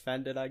getting like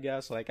offended, I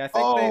guess. Like I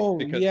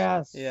think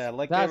yes, yeah,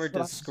 like they were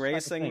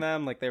disgracing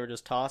them, like they were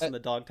just tossing the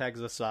dog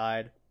tags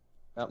aside.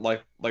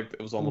 Like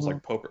it was almost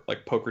like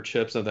poker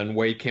chips, and then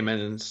Wade came in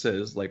and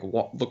says like,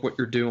 "Look what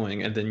you're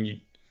doing," and then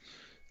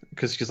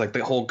because she's like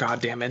the whole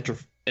goddamn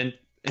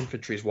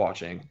infantry's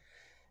watching.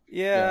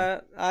 Yeah,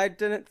 I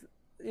didn't.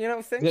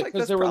 Things like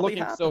this they were probably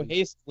looking happened. so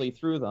hastily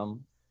through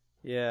them.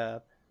 Yeah,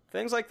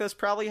 things like this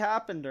probably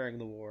happened during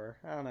the war.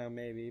 I don't know,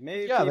 maybe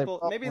maybe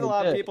a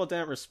lot of people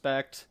didn't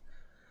respect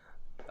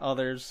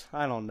others.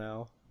 I don't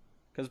know,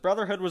 because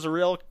brotherhood was a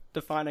real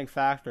defining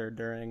factor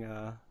during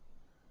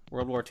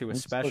World War II,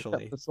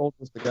 especially. The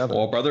soldiers together.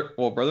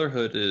 Well,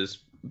 brotherhood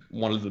is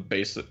one of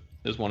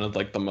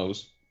like the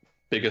most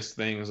biggest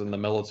things in the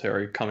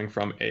military, coming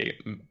from a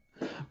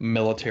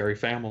military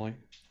family.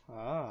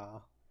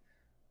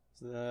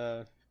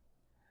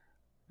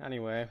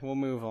 Anyway, we'll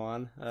move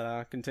on.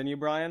 Continue,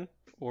 Brian,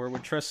 or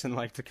would Tristan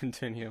like to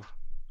continue?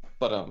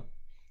 But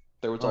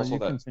there was also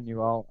that.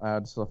 Continue. I'll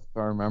add stuff if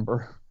I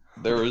remember.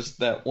 There was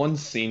that one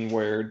scene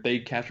where they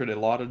captured a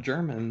lot of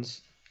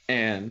Germans,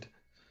 and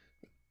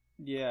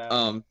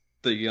the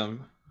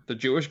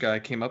Jewish guy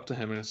came up to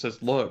him and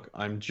says, "Look,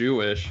 I'm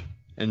Jewish,"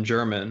 in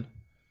German.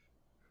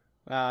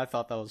 I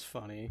thought that was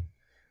funny.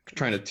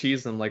 Trying to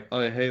tease them, like,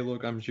 "Oh, hey,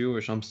 look, I'm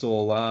Jewish. I'm still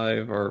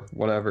alive," or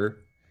whatever.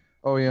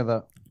 Oh yeah,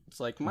 that. It's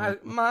like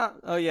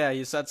oh yeah,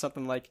 you said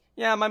something like,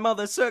 "Yeah, my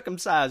mother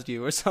circumcised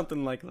you," or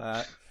something like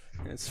that.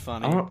 It's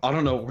funny. I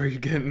don't know where you're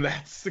getting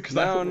that.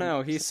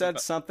 No, he said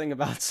something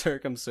about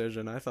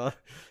circumcision. I thought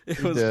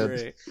it was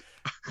great.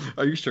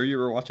 Are you sure you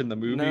were watching the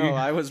movie? No,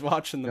 I was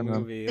watching the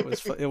movie. It was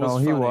funny. He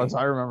was.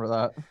 I remember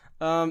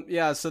that.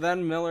 Yeah. So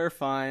then Miller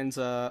finds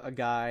a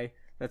guy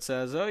that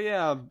says, "Oh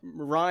yeah,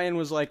 Ryan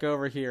was like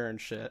over here and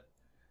shit."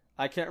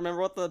 I can't remember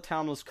what the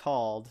town was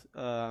called.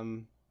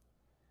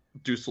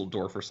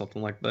 Dusseldorf or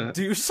something like that.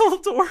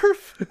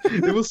 Dusseldorf?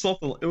 It was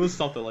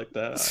something like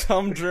that.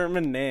 Some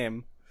German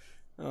name.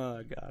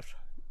 Oh gosh.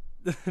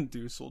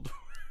 Dusseldorf.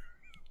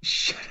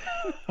 Shut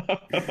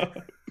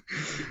up.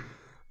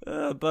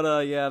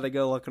 Yeah, they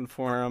go looking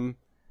for him,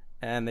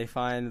 and they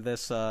find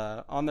this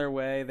on their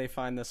way. They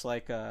find this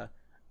like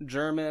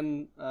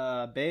German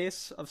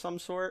base of some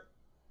sort,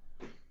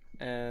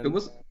 and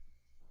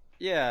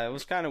Yeah, it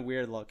was kind of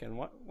weird looking.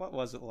 What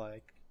was it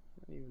like?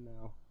 I don't even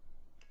know.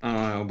 I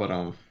don't know,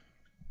 but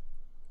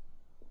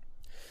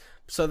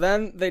So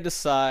then they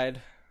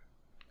decide.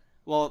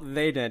 Well,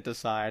 they didn't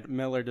decide.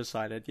 Miller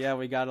decided. Yeah,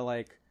 we gotta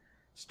like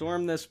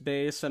storm this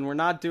base, and we're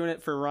not doing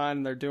it for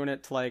Ryan. They're doing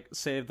it to like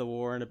save the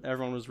war, and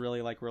everyone was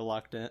really like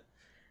reluctant.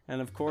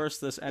 And of course,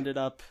 this ended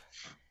up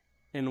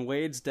in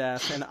Wade's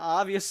death. And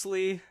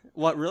obviously,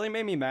 what really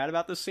made me mad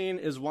about this scene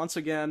is once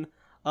again,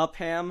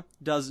 Upham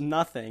does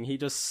nothing. He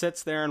just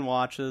sits there and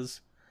watches.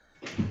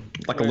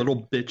 like a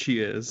little bitch he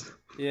is.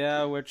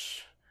 Yeah,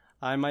 which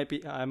I might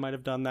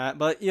have done that,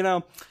 but you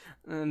know,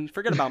 and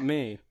forget about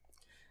me.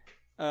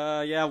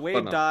 Yeah,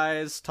 Wade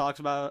dies, talks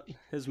about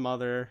his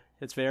mother.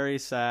 It's very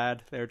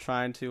sad. They're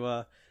trying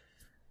to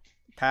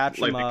patch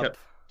him up.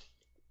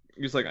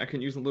 He's like, I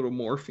can use a little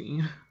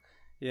morphine.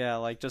 Yeah,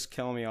 like, just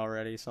kill me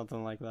already,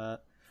 something like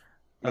that.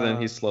 And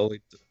then he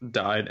slowly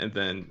died, and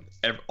then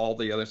all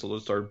the other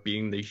soldiers started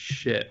beating the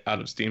shit out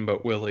of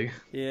Steamboat Willie.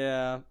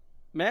 Yeah.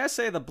 May I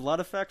say the blood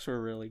effects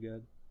were really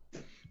good.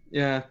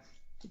 Yeah,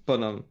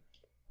 but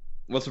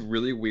what's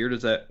really weird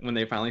is that when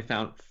they finally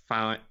found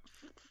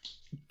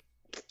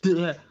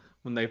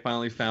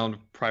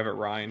Private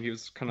Ryan, he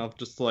was kind of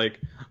just like,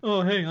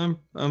 "Oh, hey, I'm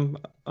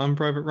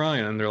Private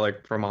Ryan," and they're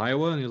like, "From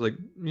Iowa," and he was like,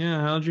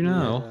 "Yeah, how'd you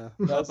know?"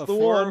 Yeah.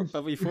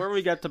 But before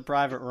we get to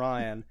Private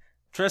Ryan,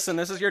 Tristan,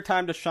 this is your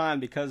time to shine,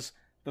 because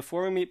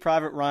before we meet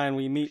Private Ryan,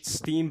 we meet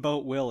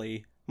Steamboat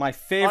Willie, my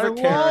favorite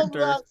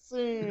character. I love that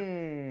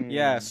scene.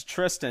 Yes,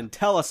 Tristan,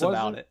 tell us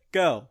about it.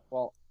 Go.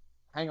 Well,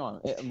 hang on.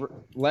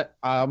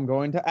 I'm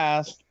going to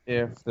ask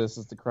if this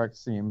is the correct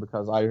scene,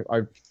 because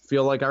I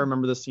feel like I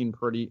remember this scene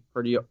pretty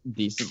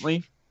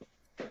decently.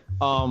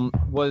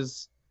 Were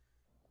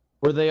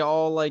they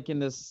all like in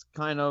this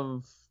kind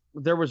of,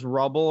 there was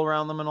rubble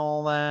around them and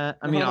all that?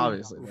 I mean,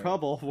 obviously.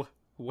 Rubble?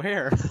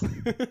 Where?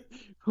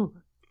 Oh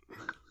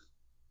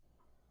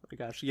my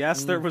gosh.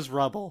 Yes, there was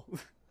rubble.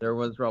 There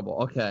was rubble.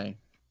 Okay.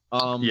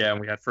 Yeah, and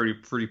we had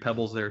fruity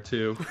pebbles there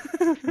too.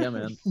 Yeah,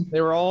 man.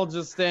 They were all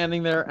just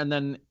standing there, and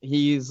then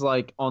he's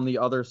like on the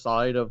other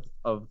side of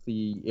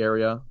the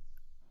area.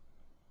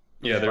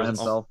 Yeah, there was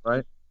himself,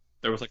 right?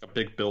 There was like a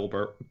big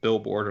billboard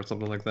or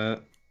something like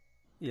that.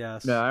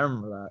 Yes. Yeah, I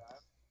remember that.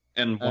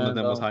 And one of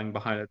them was hiding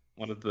behind it.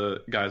 One of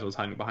the guys was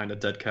hiding behind a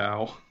dead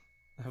cow.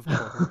 Of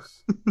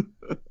course.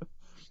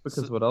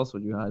 Because what else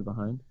would you hide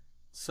behind?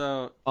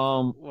 So,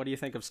 what do you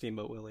think of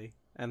Steamboat Willie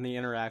and the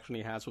interaction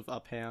he has with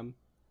Upham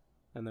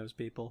and those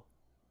people?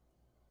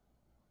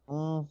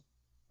 Uh,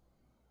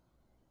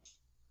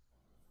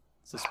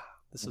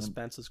 The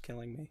suspense is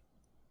killing me.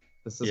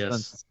 The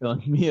suspense is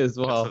killing me as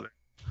well.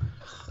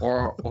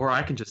 Or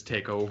I can just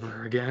take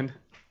over again.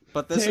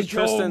 But this is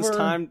Tristan's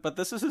time. But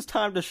this is his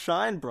time to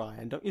shine,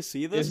 Brian. Don't you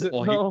see this? Is it?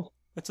 No.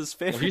 It's his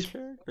favorite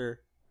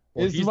character.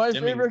 It's my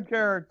favorite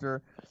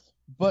character,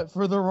 but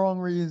for the wrong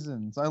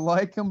reasons. I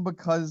like him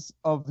because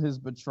of his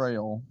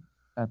betrayal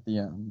at the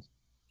end.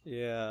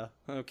 Yeah.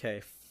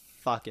 Okay.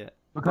 Fuck it.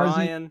 Because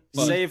Brian,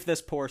 save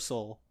this poor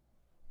soul.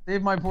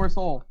 Save my poor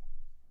soul.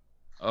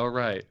 All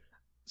right.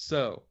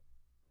 So,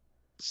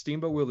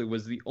 Steamboat Willie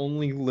was the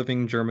only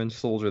living German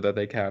soldier that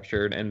they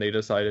captured, and they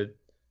decided,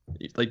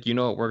 like, you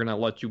know what, we're gonna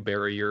let you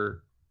bury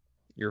your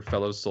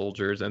fellow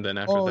soldiers, and then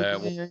after we'll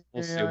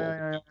see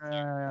what.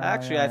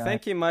 Actually, I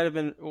think he might have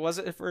been. Was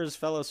it for his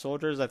fellow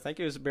soldiers? I think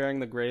he was burying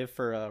the grave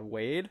for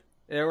Wade,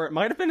 or it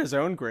might have been his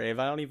own grave.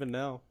 I don't even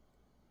know.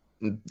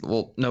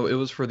 Well, no, it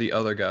was for the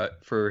other guy,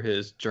 for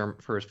his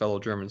fellow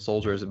German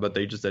soldiers, but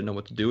they just didn't know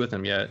what to do with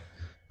him yet.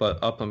 But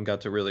Upham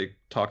got to really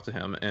talk to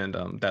him, and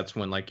that's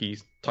when like he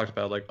talked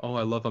about like, oh,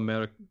 I love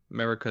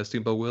America,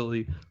 Steamboat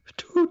Willie.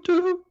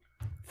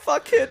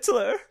 Fuck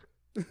Hitler.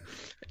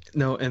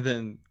 No, and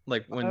then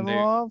like when they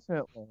love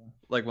Hitler.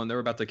 Like when they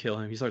were about to kill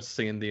him, he starts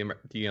singing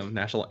the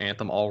national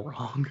anthem all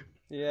wrong.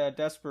 Yeah,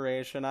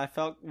 desperation. I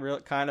felt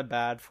kind of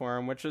bad for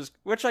him, which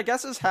I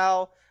guess is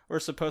how we're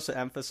supposed to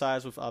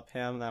emphasize with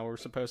Upham, that we're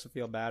supposed to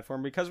feel bad for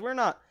him, because we're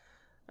not.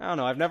 I don't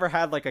know. I've never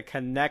had like a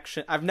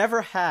connection. I've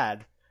never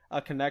had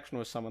a connection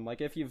with someone.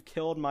 Like if you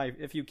kill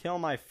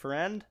my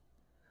friend,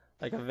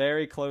 like a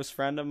very close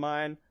friend of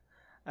mine,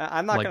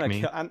 I'm not like gonna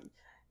kill.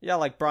 Yeah,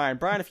 like Brian.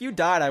 Brian, if you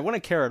died, I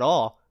wouldn't care at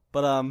all.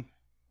 But Well,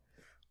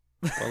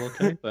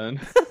 okay then.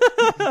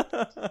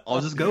 I'll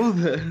just go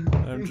then.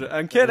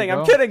 I'm kidding.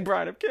 I'm kidding,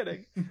 Brian. I'm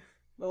kidding.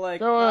 But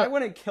like, I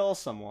wouldn't kill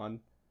someone.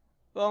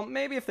 Well,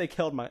 maybe if they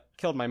killed my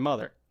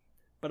mother.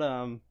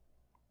 But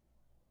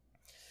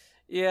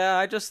yeah,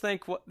 I just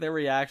think their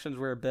reactions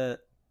were a bit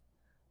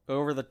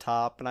over the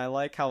top, and I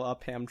like how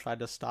Upham tried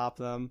to stop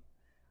them.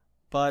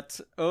 But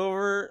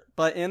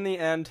in the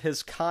end,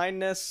 his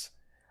kindness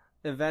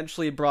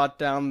eventually brought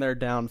down their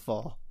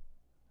downfall,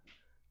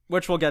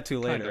 which we'll get to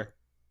later. Kinda.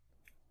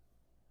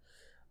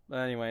 But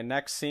anyway,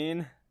 next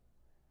scene.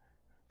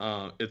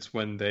 It's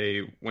when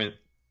they went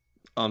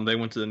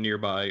to the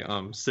nearby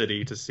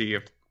city to see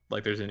if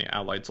like there's any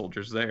Allied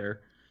soldiers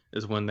there.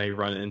 Is when they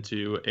run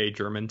into a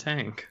German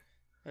tank.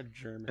 A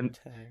German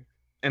tank.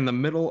 In the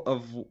middle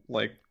of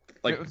like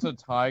it was a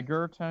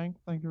Tiger tank.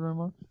 Thank you very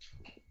much.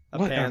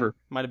 Whatever.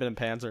 Might have been a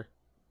Panzer.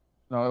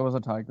 No, it was a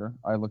tiger.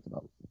 I looked it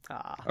up.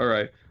 Ah. All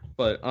right,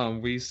 but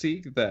we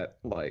see that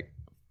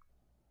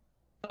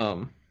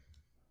um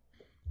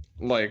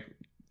like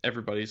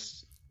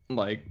everybody's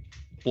like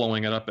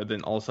blowing it up, and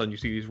then all of a sudden you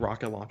see these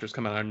rocket launchers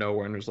come out of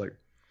nowhere, and there's like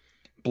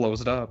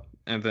blows it up,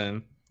 and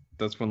then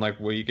that's when like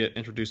we get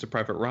introduced to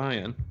Private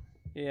Ryan.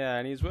 Yeah,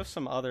 and he's with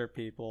some other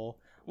people.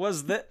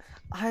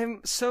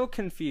 I'm so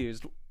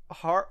confused.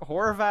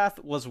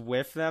 Horvath was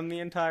with them the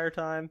entire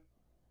time?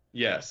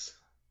 Yes.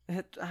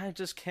 I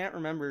just can't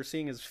remember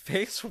seeing his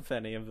face with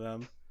any of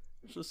them.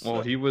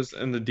 Well, he was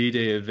in the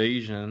D-Day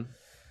invasion.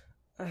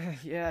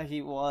 Yeah,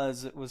 he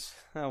was. It was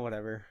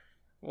whatever.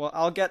 Well,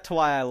 I'll get to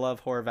why I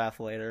love Horvath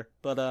later,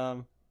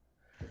 but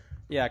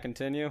yeah,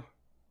 continue.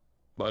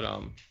 But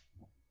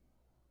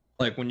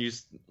like when he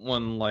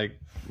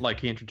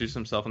introduced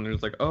himself, and he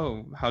was like,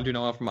 "Oh, how do you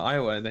know I'm from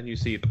Iowa?" And then you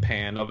see the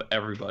pan of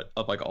everybody,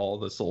 of like all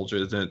the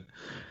soldiers, and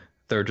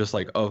they're just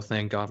like, "Oh,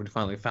 thank God we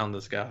finally found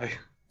this guy."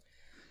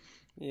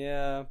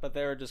 Yeah, but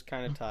they were just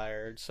kind of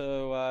tired.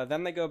 So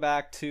then they go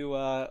back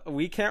to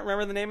we can't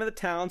remember the name of the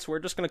town, so we're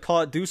just gonna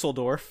call it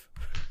Dusseldorf.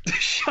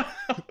 Shut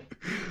up.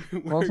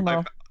 Close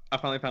enough. I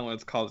finally found what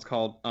it's called. It's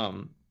called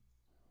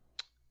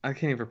I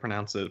can't even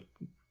pronounce it.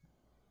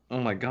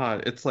 Oh my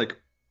God, it's like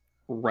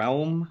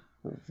Rachelm.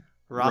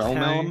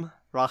 Rachelm.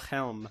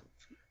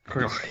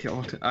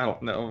 I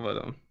don't know,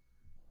 but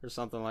Or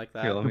something like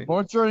that. here, let me. You're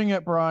butchering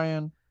it,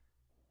 Brian.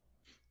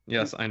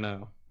 Yes, I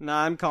know.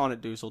 Nah, I'm calling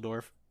it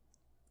Dusseldorf.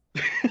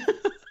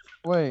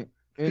 Wait,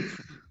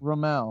 it's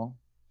Rommel.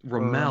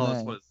 Rommel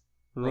is Romay. what.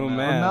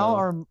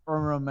 Rommel. Or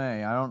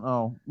Romay. I don't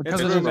know.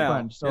 Because It's it is Rommel.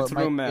 French, so It's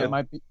Rommel. it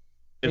might be.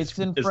 It's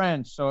in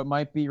French, so it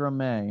might be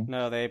Romay.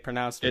 No, they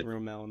pronounced it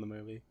Rommel in the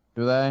movie.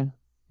 Do they?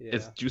 Yeah.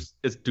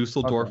 It's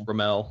Dusseldorf Okay.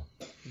 Rommel.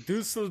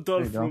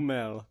 Dusseldorf There you go.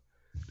 Rommel.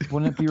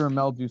 Wouldn't it be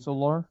Rommel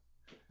Dusseldorf?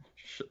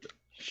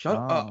 Shut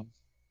up.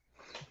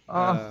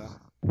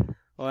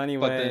 Well,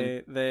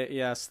 anyway,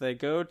 they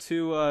go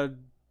to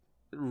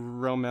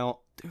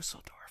Rommel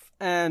Dusseldorf,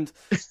 and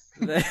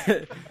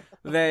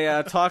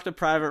they talk to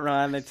Private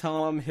Ryan. They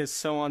tell him his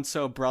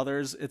so-and-so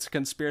brothers. It's a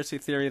conspiracy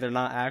theory. They're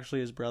not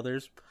actually his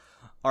brothers.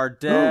 Are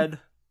dead.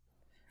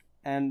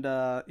 And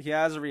he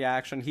has a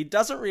reaction. He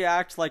doesn't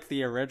react like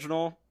the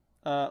original,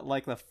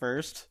 like the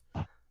first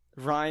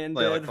Ryan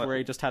did, where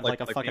he just had like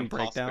a fucking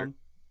breakdown.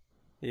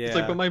 Yeah. It's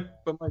like,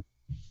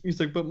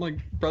 but my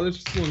brother's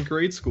still in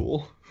grade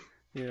school.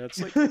 Yeah,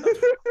 it's like,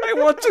 I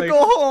want to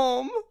go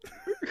home.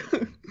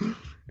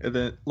 And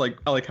then, like,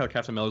 I like how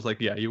Captain Miller's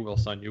like, yeah, you will,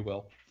 son, you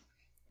will.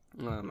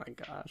 Oh my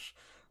gosh.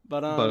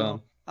 But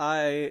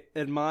I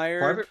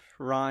admired Private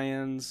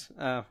Ryan's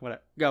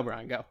whatever. Go,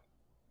 Brian, go.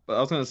 But I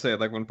was gonna say,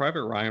 like, when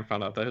Private Ryan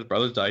found out that his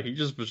brothers died, he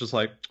just was just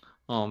like,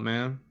 oh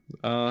man,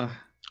 all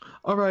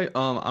right,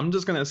 I'm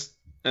just gonna,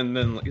 and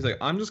then he's like,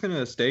 I'm just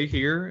gonna stay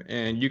here,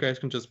 and you guys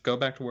can just go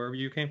back to wherever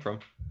you came from.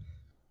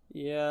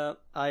 Yeah,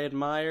 I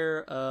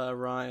admire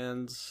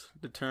Ryan's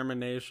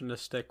determination to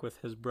stick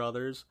with his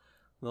brothers,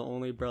 the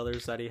only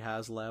brothers that he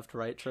has left,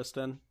 right,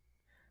 Tristan?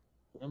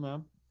 Yeah,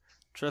 man.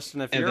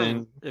 Tristan,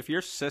 And if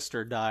your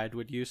sister died,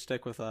 would you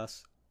stick with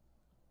us?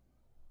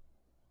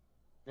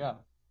 Yeah.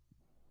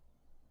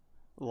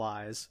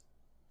 Lies.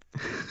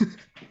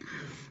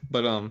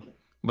 But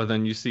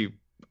then you see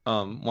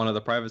one of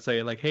the privates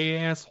say like, hey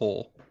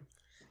asshole.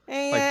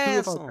 Hey, Like,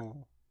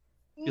 asshole.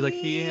 He's like,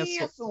 hey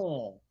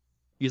asshole.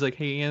 He's like,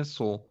 hey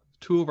asshole.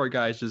 2 of our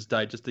guys just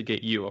died just to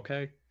get you,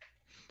 okay?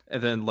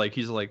 And then like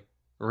he's like,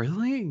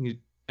 really?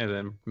 And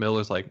then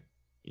Miller's like,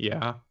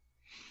 yeah.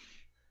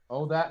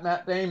 Oh, that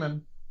Matt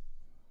Damon.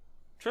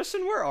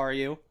 Tristan, where are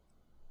you?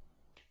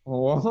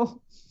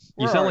 Oh.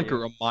 You Where sound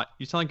are like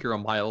you sound like you're a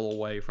mile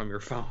away from your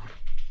phone.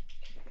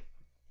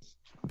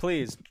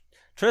 Please.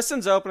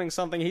 Tristan's opening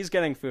something. He's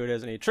getting food,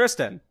 isn't he?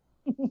 Tristan!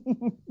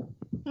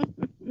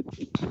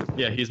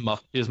 Yeah, he's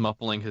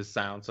muffling his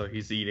sound, so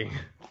he's eating.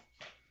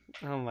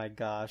 Oh my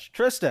gosh.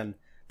 Tristan,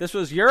 this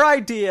was your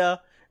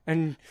idea,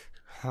 and...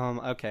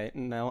 okay,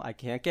 no, I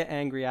can't get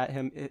angry at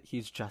him.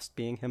 He's just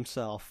being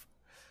himself.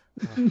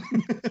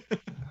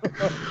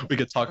 We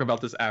could talk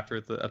about this after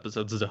the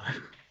episode's done.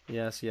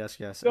 Yes.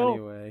 No.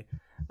 Anyway,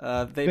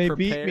 They prepare...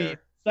 beat me.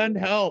 Send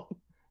help.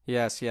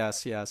 Yes.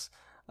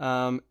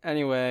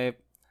 Anyway,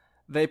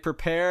 they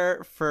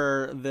prepare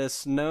for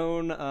this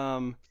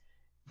known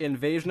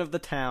invasion of the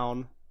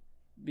town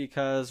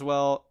because,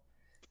 well,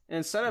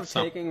 instead of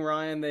taking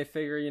Ryan, they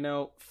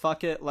figure,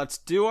 fuck it, let's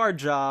do our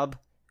job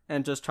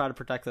and just try to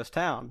protect this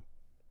town.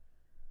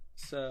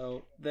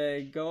 So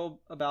they go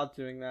about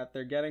doing that.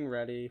 They're getting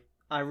ready.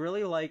 I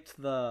really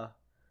liked the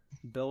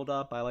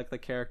build-up. I like the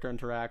character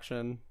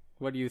interaction.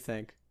 What do you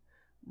think,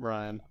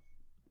 Ryan?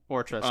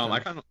 Or Tristan?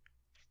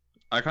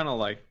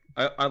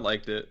 I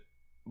liked it,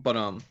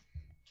 but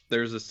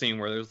there's a scene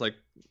where there's like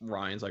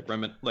Ryan's like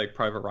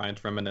Private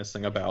Ryan's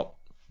reminiscing about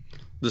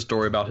the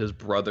story about his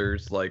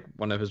brothers, like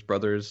one of his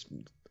brothers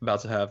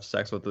about to have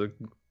sex with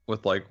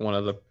like one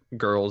of the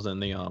girls in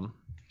the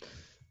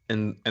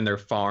in their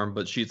farm,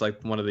 but she's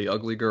like one of the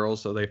ugly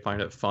girls, so they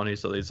find it funny,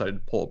 so they decided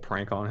to pull a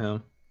prank on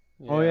him.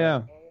 Oh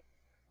yeah.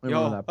 I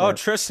remember that Oh part.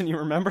 Tristan, you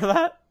remember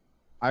that?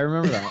 I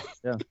remember that.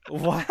 Yeah.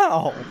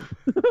 Wow.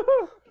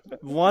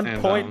 1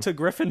 And, point to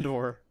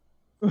Gryffindor.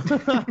 1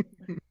 point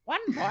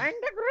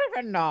to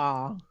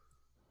Gryffindor.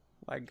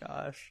 My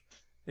gosh.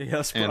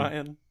 Yes, And-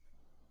 Brian.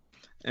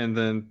 And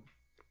then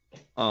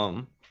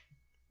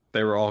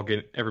they were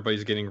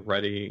everybody's getting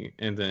ready,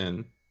 and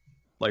then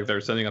like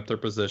they're setting up their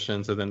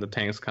positions, and then the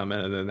tanks come in,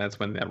 and then that's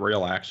when that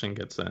real action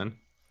gets in.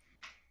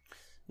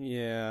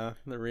 Yeah,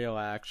 the real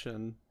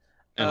action.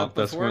 And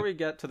that's Before when we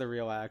get to the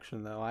real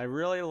action, though, I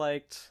really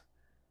liked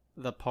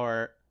the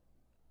part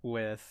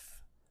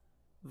with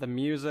the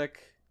music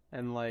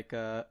and like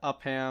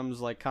Upham's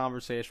like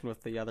conversation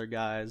with the other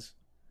guys,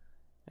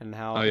 and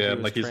how Oh, yeah, he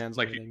was like he's-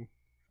 translating.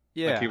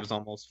 like he was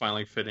almost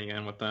finally fitting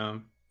in with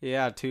them.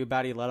 Yeah, too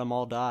bad he let them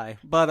all die.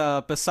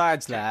 But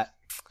besides that,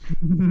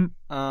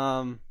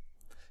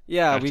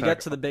 yeah, we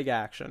get to the big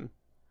action.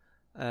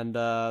 And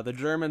the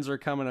Germans are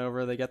coming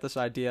over. They get this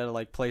idea to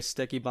like place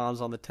sticky bombs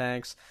on the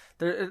tanks.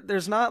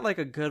 There's not like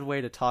a good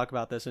way to talk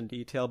about this in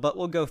detail, but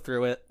we'll go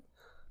through it.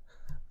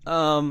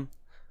 Bunch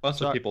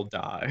of people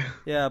die.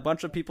 Yeah, a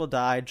bunch of people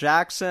die.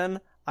 Jackson,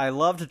 I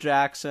loved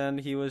Jackson.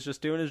 He was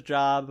just doing his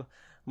job,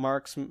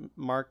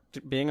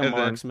 being a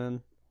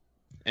marksman.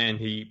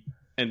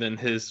 And then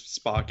his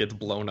spot gets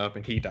blown up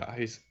and he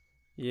dies.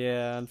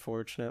 Yeah,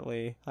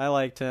 unfortunately. I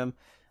liked him.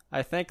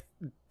 I think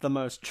the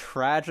most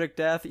tragic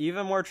death,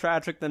 even more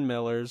tragic than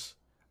Miller's.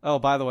 Oh,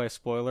 by the way,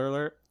 spoiler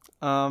alert.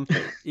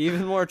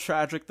 Even more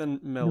tragic than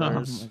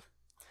Miller's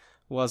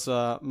was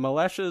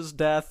Malesh's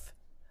death.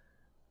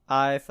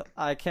 I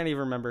can't even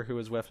remember who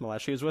was with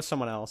Malesh. He was with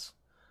someone else.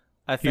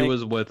 I think He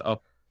was with Upham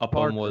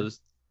Parker.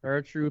 was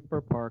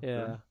Paratrooper Parker.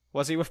 Yeah.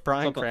 Was he with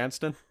Bryan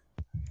Cranston?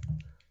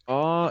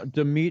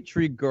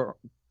 Dmitry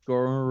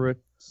Goritsa.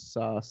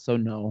 So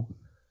no.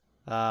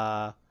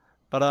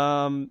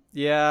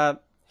 Yeah,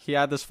 he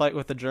had this fight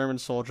with the German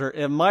soldier.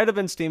 It might have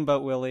been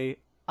Steamboat Willie.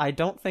 I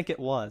don't think it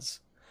was,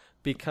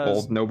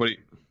 because nobody.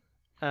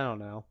 I don't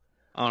know.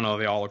 I don't know.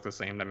 They all look the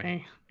same to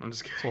me. I'm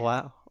just kidding.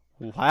 Wow.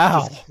 I'm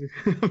just-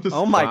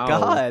 Oh my Wow.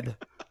 God.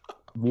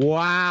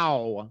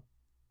 Wow.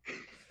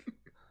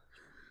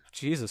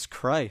 Jesus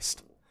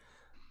Christ.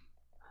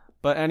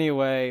 But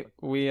anyway,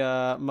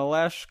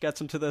 Malesh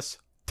gets into this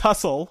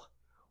tussle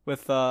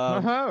with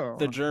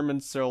the German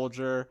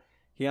soldier.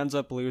 He ends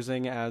up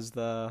losing as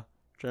the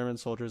German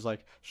soldier's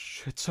like,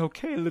 "Shh, it's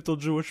okay, little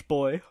Jewish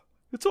boy.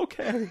 It's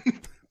okay."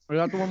 Was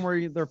that the one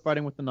where they're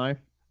fighting with the knife?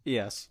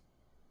 Yes.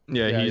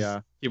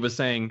 Yeah, he was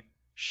saying,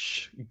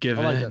 "Shh, give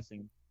I like in." that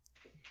scene.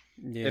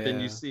 Yeah. And then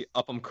you see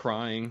Upham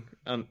crying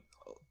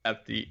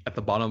at the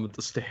bottom of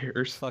the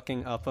stairs.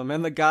 Fucking up him.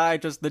 And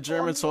the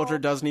German soldier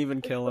doesn't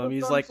even kill him.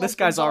 He's like, this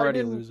guy's already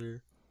a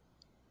loser.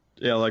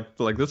 Yeah, like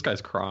this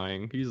guy's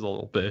crying. He's a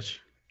little bitch.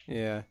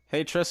 Yeah.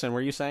 Hey, Tristan,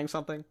 were you saying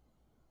something?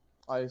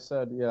 I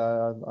said,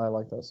 yeah, I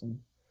like that scene.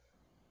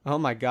 Oh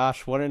my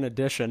gosh, what an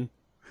addition.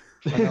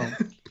 I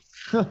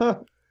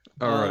know.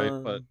 All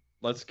right, but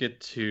let's get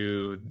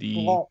to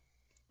the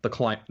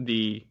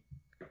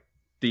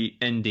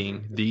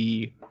ending,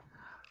 the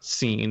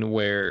scene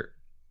where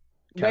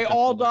They Captain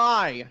all Miller-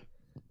 die.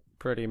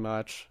 Pretty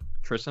much.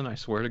 Tristan, I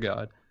swear to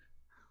God.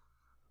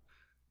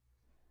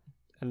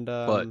 And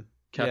But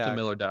Captain yeah.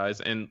 Miller dies,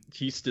 and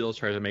he still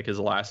tries to make his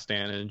last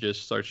stand and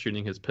just starts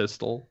shooting his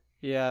pistol.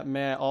 Yeah,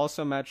 may I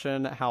also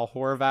mention how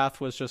Horvath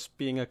was just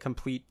being a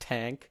complete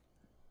tank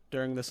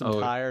during this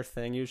entire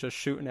thing. He was just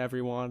shooting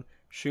everyone,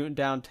 shooting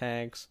down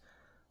tanks.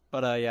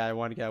 But yeah, I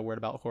wanted to get a word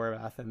about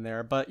Horvath in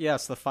there. But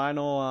yes, the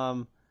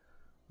final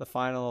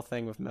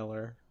thing with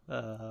Miller,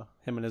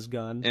 him and his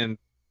gun.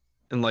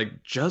 And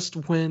like just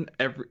when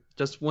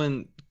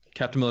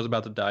Captain Miller's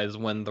about to die is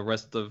when the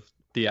rest of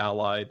the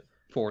Allied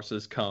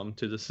forces come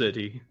to the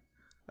city.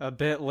 A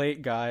bit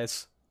late,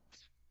 guys.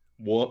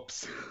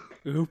 Whoops.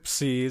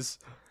 Oopsies.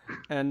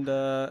 And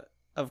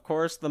of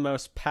course, the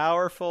most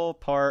powerful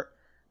part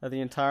of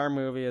the entire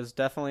movie is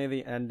definitely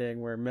the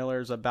ending where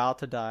Miller's about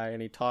to die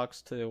and he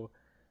talks to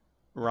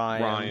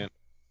Ryan.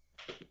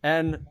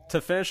 And to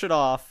finish it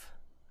off,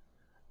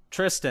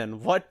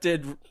 Tristan, what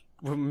did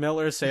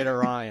Miller say to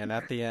Ryan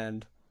at the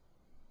end?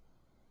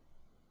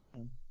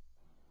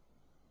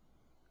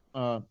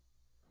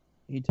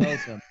 He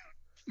tells him,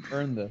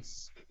 "Earn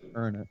this,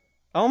 earn it."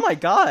 Oh my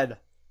God!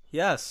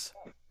 Yes,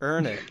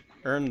 earn it,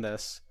 earn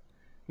this.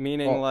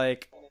 Meaning,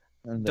 like,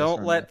 Earn this, don't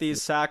earn let that.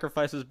 these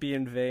sacrifices be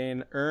in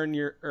vain.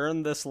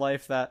 Earn this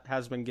life that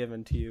has been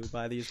given to you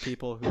by these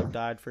people who have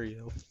died for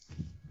you.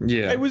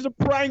 Yeah. It was a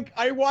prank.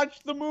 I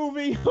watched the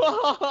movie.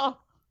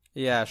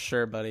 Yeah,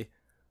 sure, buddy.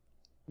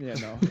 Yeah,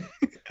 no.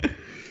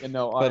 Yeah,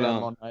 no, But, I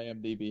am on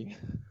IMDb.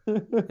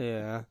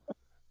 Yeah.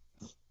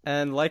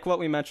 And like what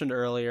we mentioned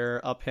earlier,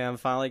 Upham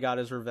finally got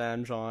his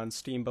revenge on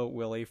Steamboat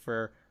Willie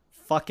for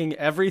fucking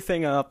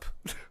everything up.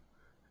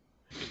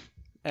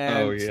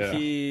 And yeah.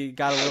 he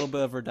got a little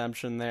bit of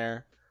redemption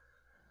there.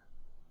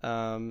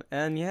 And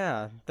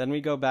yeah, then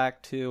we go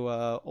back to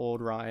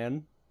old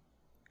Ryan,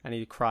 and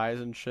he cries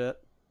and shit.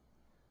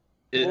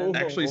 It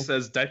actually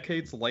says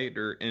decades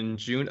later, in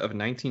June of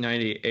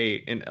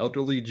 1998, an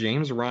elderly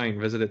James Ryan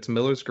visited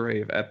Miller's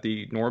grave at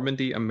the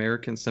Normandy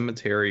American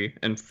Cemetery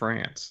in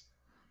France.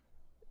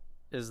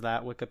 Is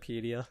that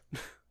Wikipedia?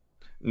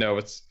 No,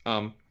 it's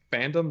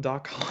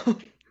fandom.com.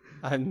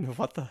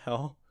 What the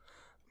hell?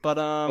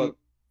 But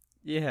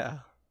yeah.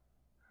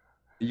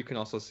 You can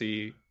also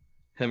see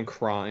him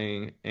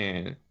crying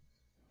and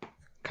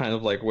kind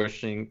of like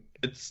wishing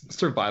it's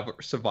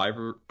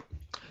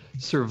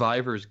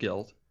survivor's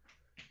guilt.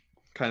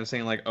 Kind of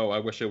saying like, "Oh, I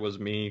wish it was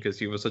me because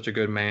he was such a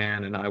good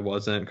man and I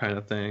wasn't," kind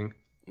of thing.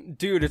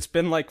 Dude, it's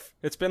been like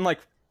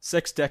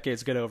 6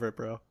 decades. Get over it,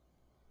 bro.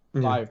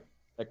 5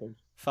 decades.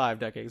 5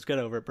 decades. Get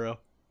over it, bro.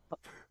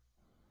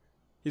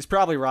 He's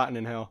probably rotten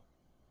in hell.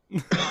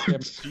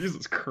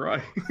 Jesus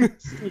Christ. He's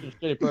a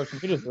shitty person.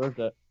 He deserved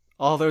it.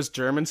 All those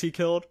Germans he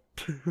killed.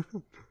 He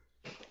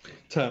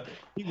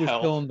was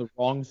killing the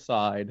wrong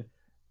side.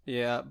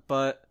 Yeah,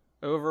 but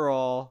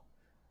overall,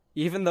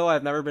 even though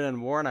I've never been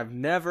in war and I've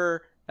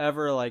never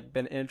ever like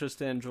been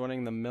interested in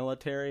joining the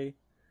military,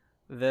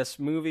 this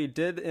movie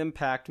did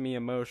impact me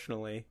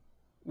emotionally,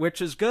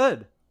 which is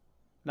good.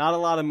 Not a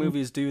lot of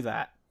movies do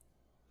that.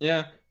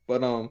 Yeah,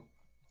 but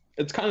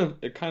it kind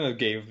of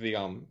gave the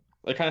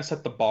it kind of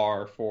set the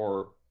bar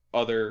for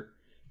other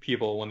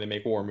people when they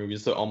make war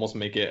movies to almost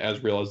make it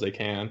as real as they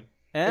can.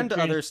 And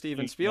other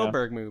Steven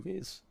Spielberg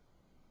movies.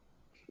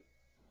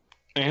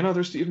 And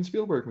other Steven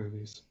Spielberg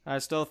movies. I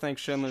still think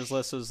Schindler's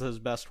List is his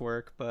best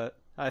work, but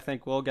I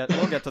think we'll get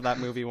to that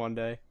movie one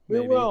day.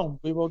 Maybe.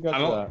 We will get to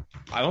that.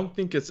 I don't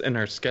think it's in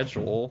our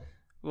schedule.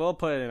 We'll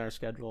put it in our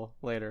schedule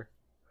later.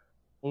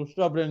 We'll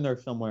shove it in there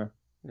somewhere.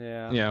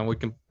 Yeah. Yeah,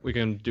 we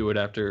can do it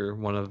after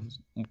one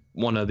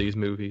of these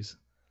movies.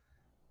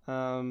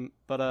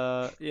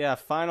 Yeah,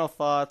 final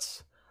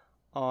thoughts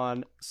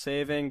on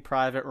Saving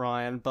Private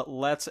Ryan, but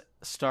let's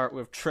start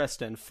with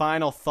Tristan.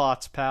 Final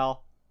thoughts,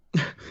 pal.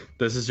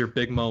 This is your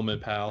big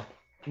moment, pal.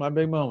 My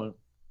big moment.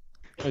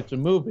 It's a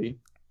movie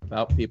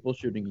about people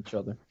shooting each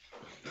other.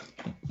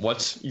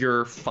 What's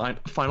your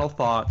final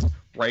thoughts,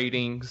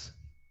 ratings?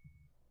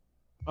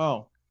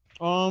 Oh,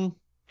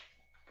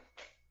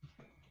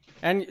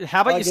 And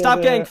how about you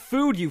stop getting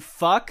food, you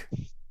fuck?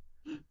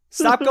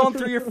 Stop going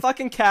through your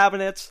fucking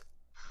cabinets.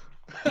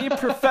 Be a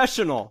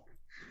professional.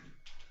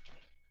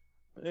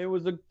 It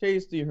was a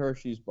tasty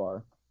Hershey's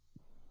bar.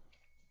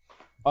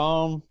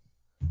 Well,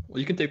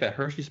 you can take that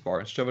Hershey's bar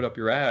and shove it up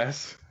your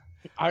ass.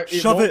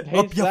 Shove it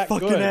up your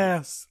fucking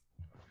ass.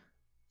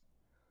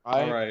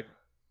 All right.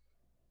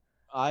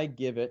 I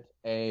give it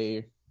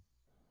a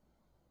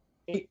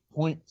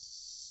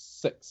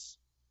 8.6.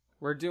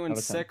 We're doing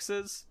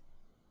sixes?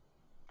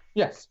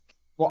 Yes.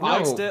 Well,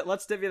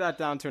 let's divvy that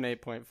down to an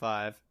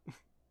 8.5.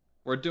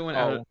 We're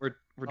doing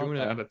we're doing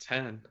it out of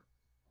 10.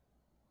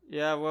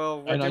 Yeah,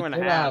 well, we're doing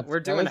halves. We're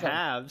doing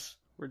halves.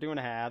 We're doing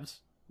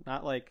halves.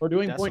 Not like we're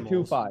doing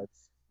decimals. 0.25s.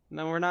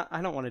 No, we're not.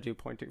 I don't want to do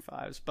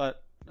 0.25s,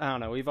 but I don't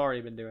know. We've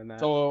already been doing that.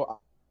 So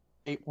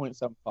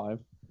 8.75.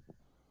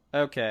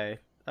 Okay.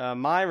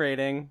 My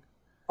rating.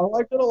 I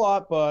liked it a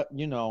lot, but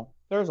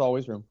there's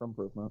always room for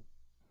improvement.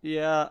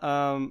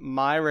 Yeah.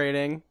 My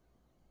rating.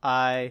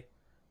 I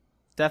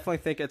definitely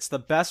think it's the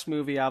best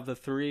movie out of the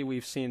 3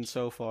 we've seen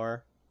so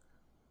far,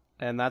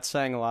 and that's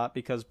saying a lot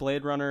because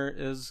Blade Runner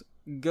is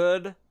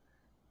good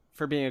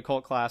for being a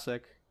cult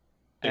classic.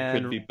 It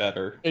could be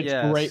better. It's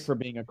great for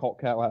being a cult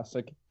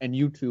classic, and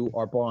you two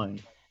are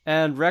blind.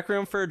 And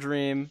Requiem for a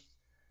Dream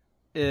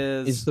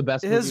is the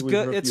best movie we've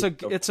good.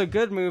 It's a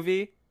good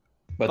movie,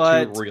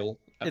 but too real.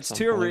 It's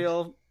too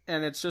real,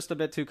 and it's just a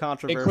bit too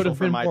controversial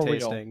for my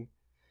tasting. Real.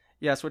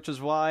 Yes, which is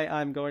why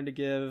I'm going to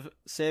give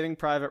Saving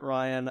Private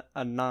Ryan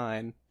a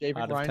 9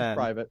 out of 10.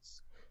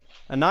 Privates.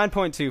 A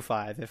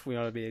 9.25, if we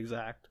want to be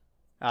exact,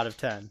 out of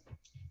 10.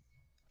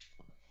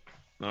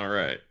 All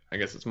right. I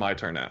guess it's my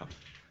turn now.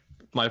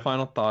 My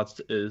final thoughts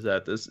is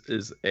that this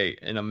is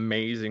an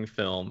amazing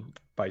film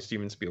by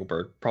Steven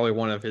Spielberg, probably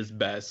one of his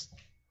best.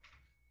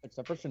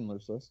 Except for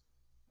Schindler's List,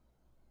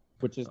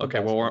 which is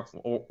okay.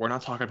 Well, we're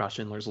not talking about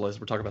Schindler's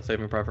List. We're talking about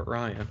Saving Private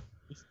Ryan.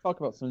 Let's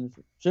talk about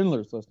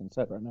Schindler's List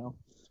instead right now.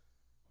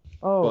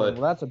 Oh, well,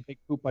 that's a big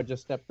poop I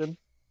just stepped in.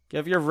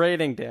 Give your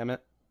rating, damn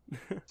it.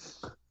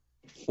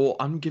 Well,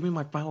 I'm giving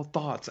my final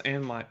thoughts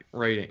and my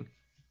rating,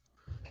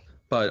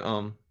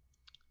 but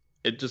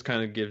it just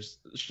kind of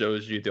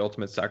shows you the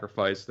ultimate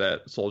sacrifice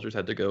that soldiers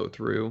had to go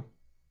through,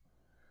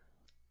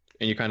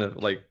 and you kind of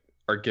like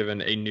are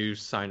given a new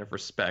sign of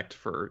respect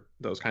for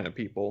those kind of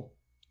people.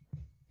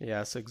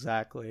 Yes,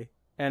 exactly.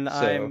 And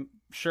I'm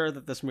sure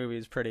that this movie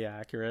is pretty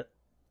accurate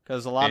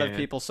because a lot of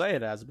people say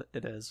it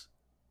is.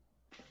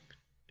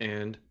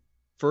 And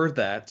for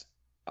that,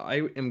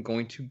 I am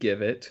going to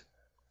give it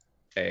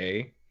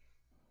a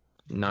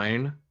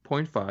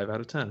 9.5 out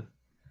of 10.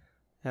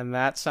 And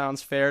that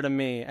sounds fair to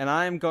me. And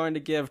I'm going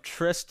to give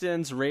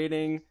Tristan's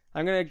rating.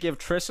 I'm going to give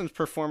Tristan's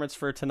performance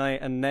for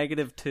tonight a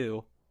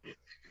 -2.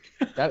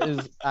 That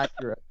is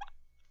accurate.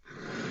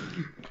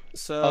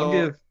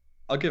 So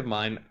I'll give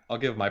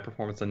my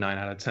performance a 9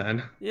 out of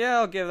 10. Yeah,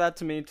 I'll give that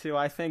to me too.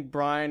 I think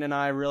Brian and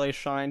I really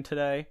shined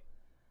today.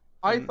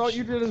 I thought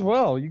you did as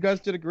well. You guys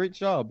did a great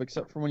job,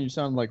 except for when you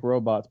sound like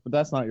robots, but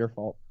that's not your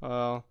fault.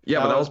 Yeah,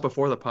 but that was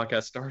before the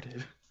podcast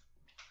started.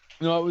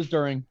 No, it was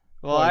during.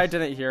 Well, I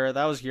didn't hear it.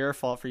 That was your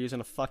fault for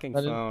using a fucking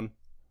phone.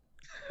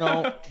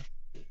 No,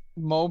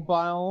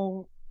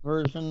 mobile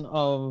version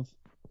of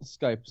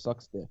Skype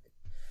sucks dick.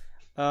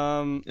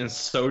 And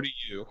so do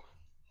you.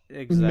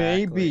 Exactly.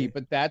 Maybe,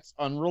 but that's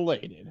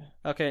unrelated.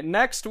 Okay,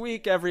 next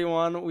week,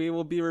 everyone, we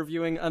will be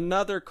reviewing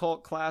another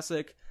cult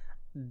classic,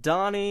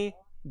 Donnie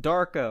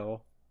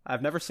Darko.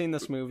 I've never seen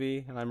this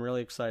movie, and I'm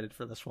really excited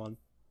for this one.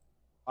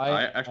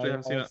 I actually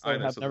haven't seen it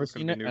either. I've never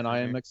seen it, and I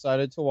am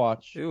excited to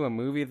watch. Ooh, a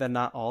movie that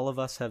not all of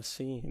us have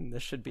seen.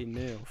 This should be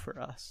new for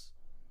us.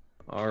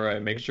 All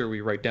right, make sure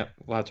we write down.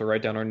 We'll have to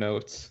write down our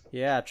notes.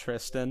 Yeah,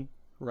 Tristan,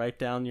 write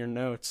down your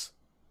notes.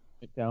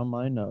 Write down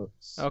my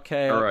notes.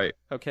 Okay. All right.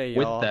 Okay,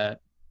 y'all.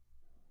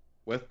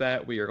 With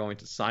that, we are going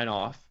to sign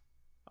off.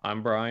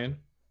 I'm Brian.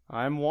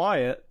 I'm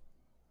Wyatt.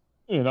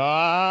 And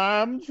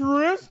I'm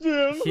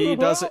Tristan. He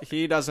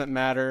doesn't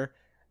matter.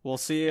 We'll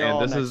see you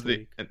all next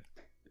week.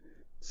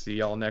 See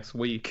y'all next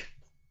week.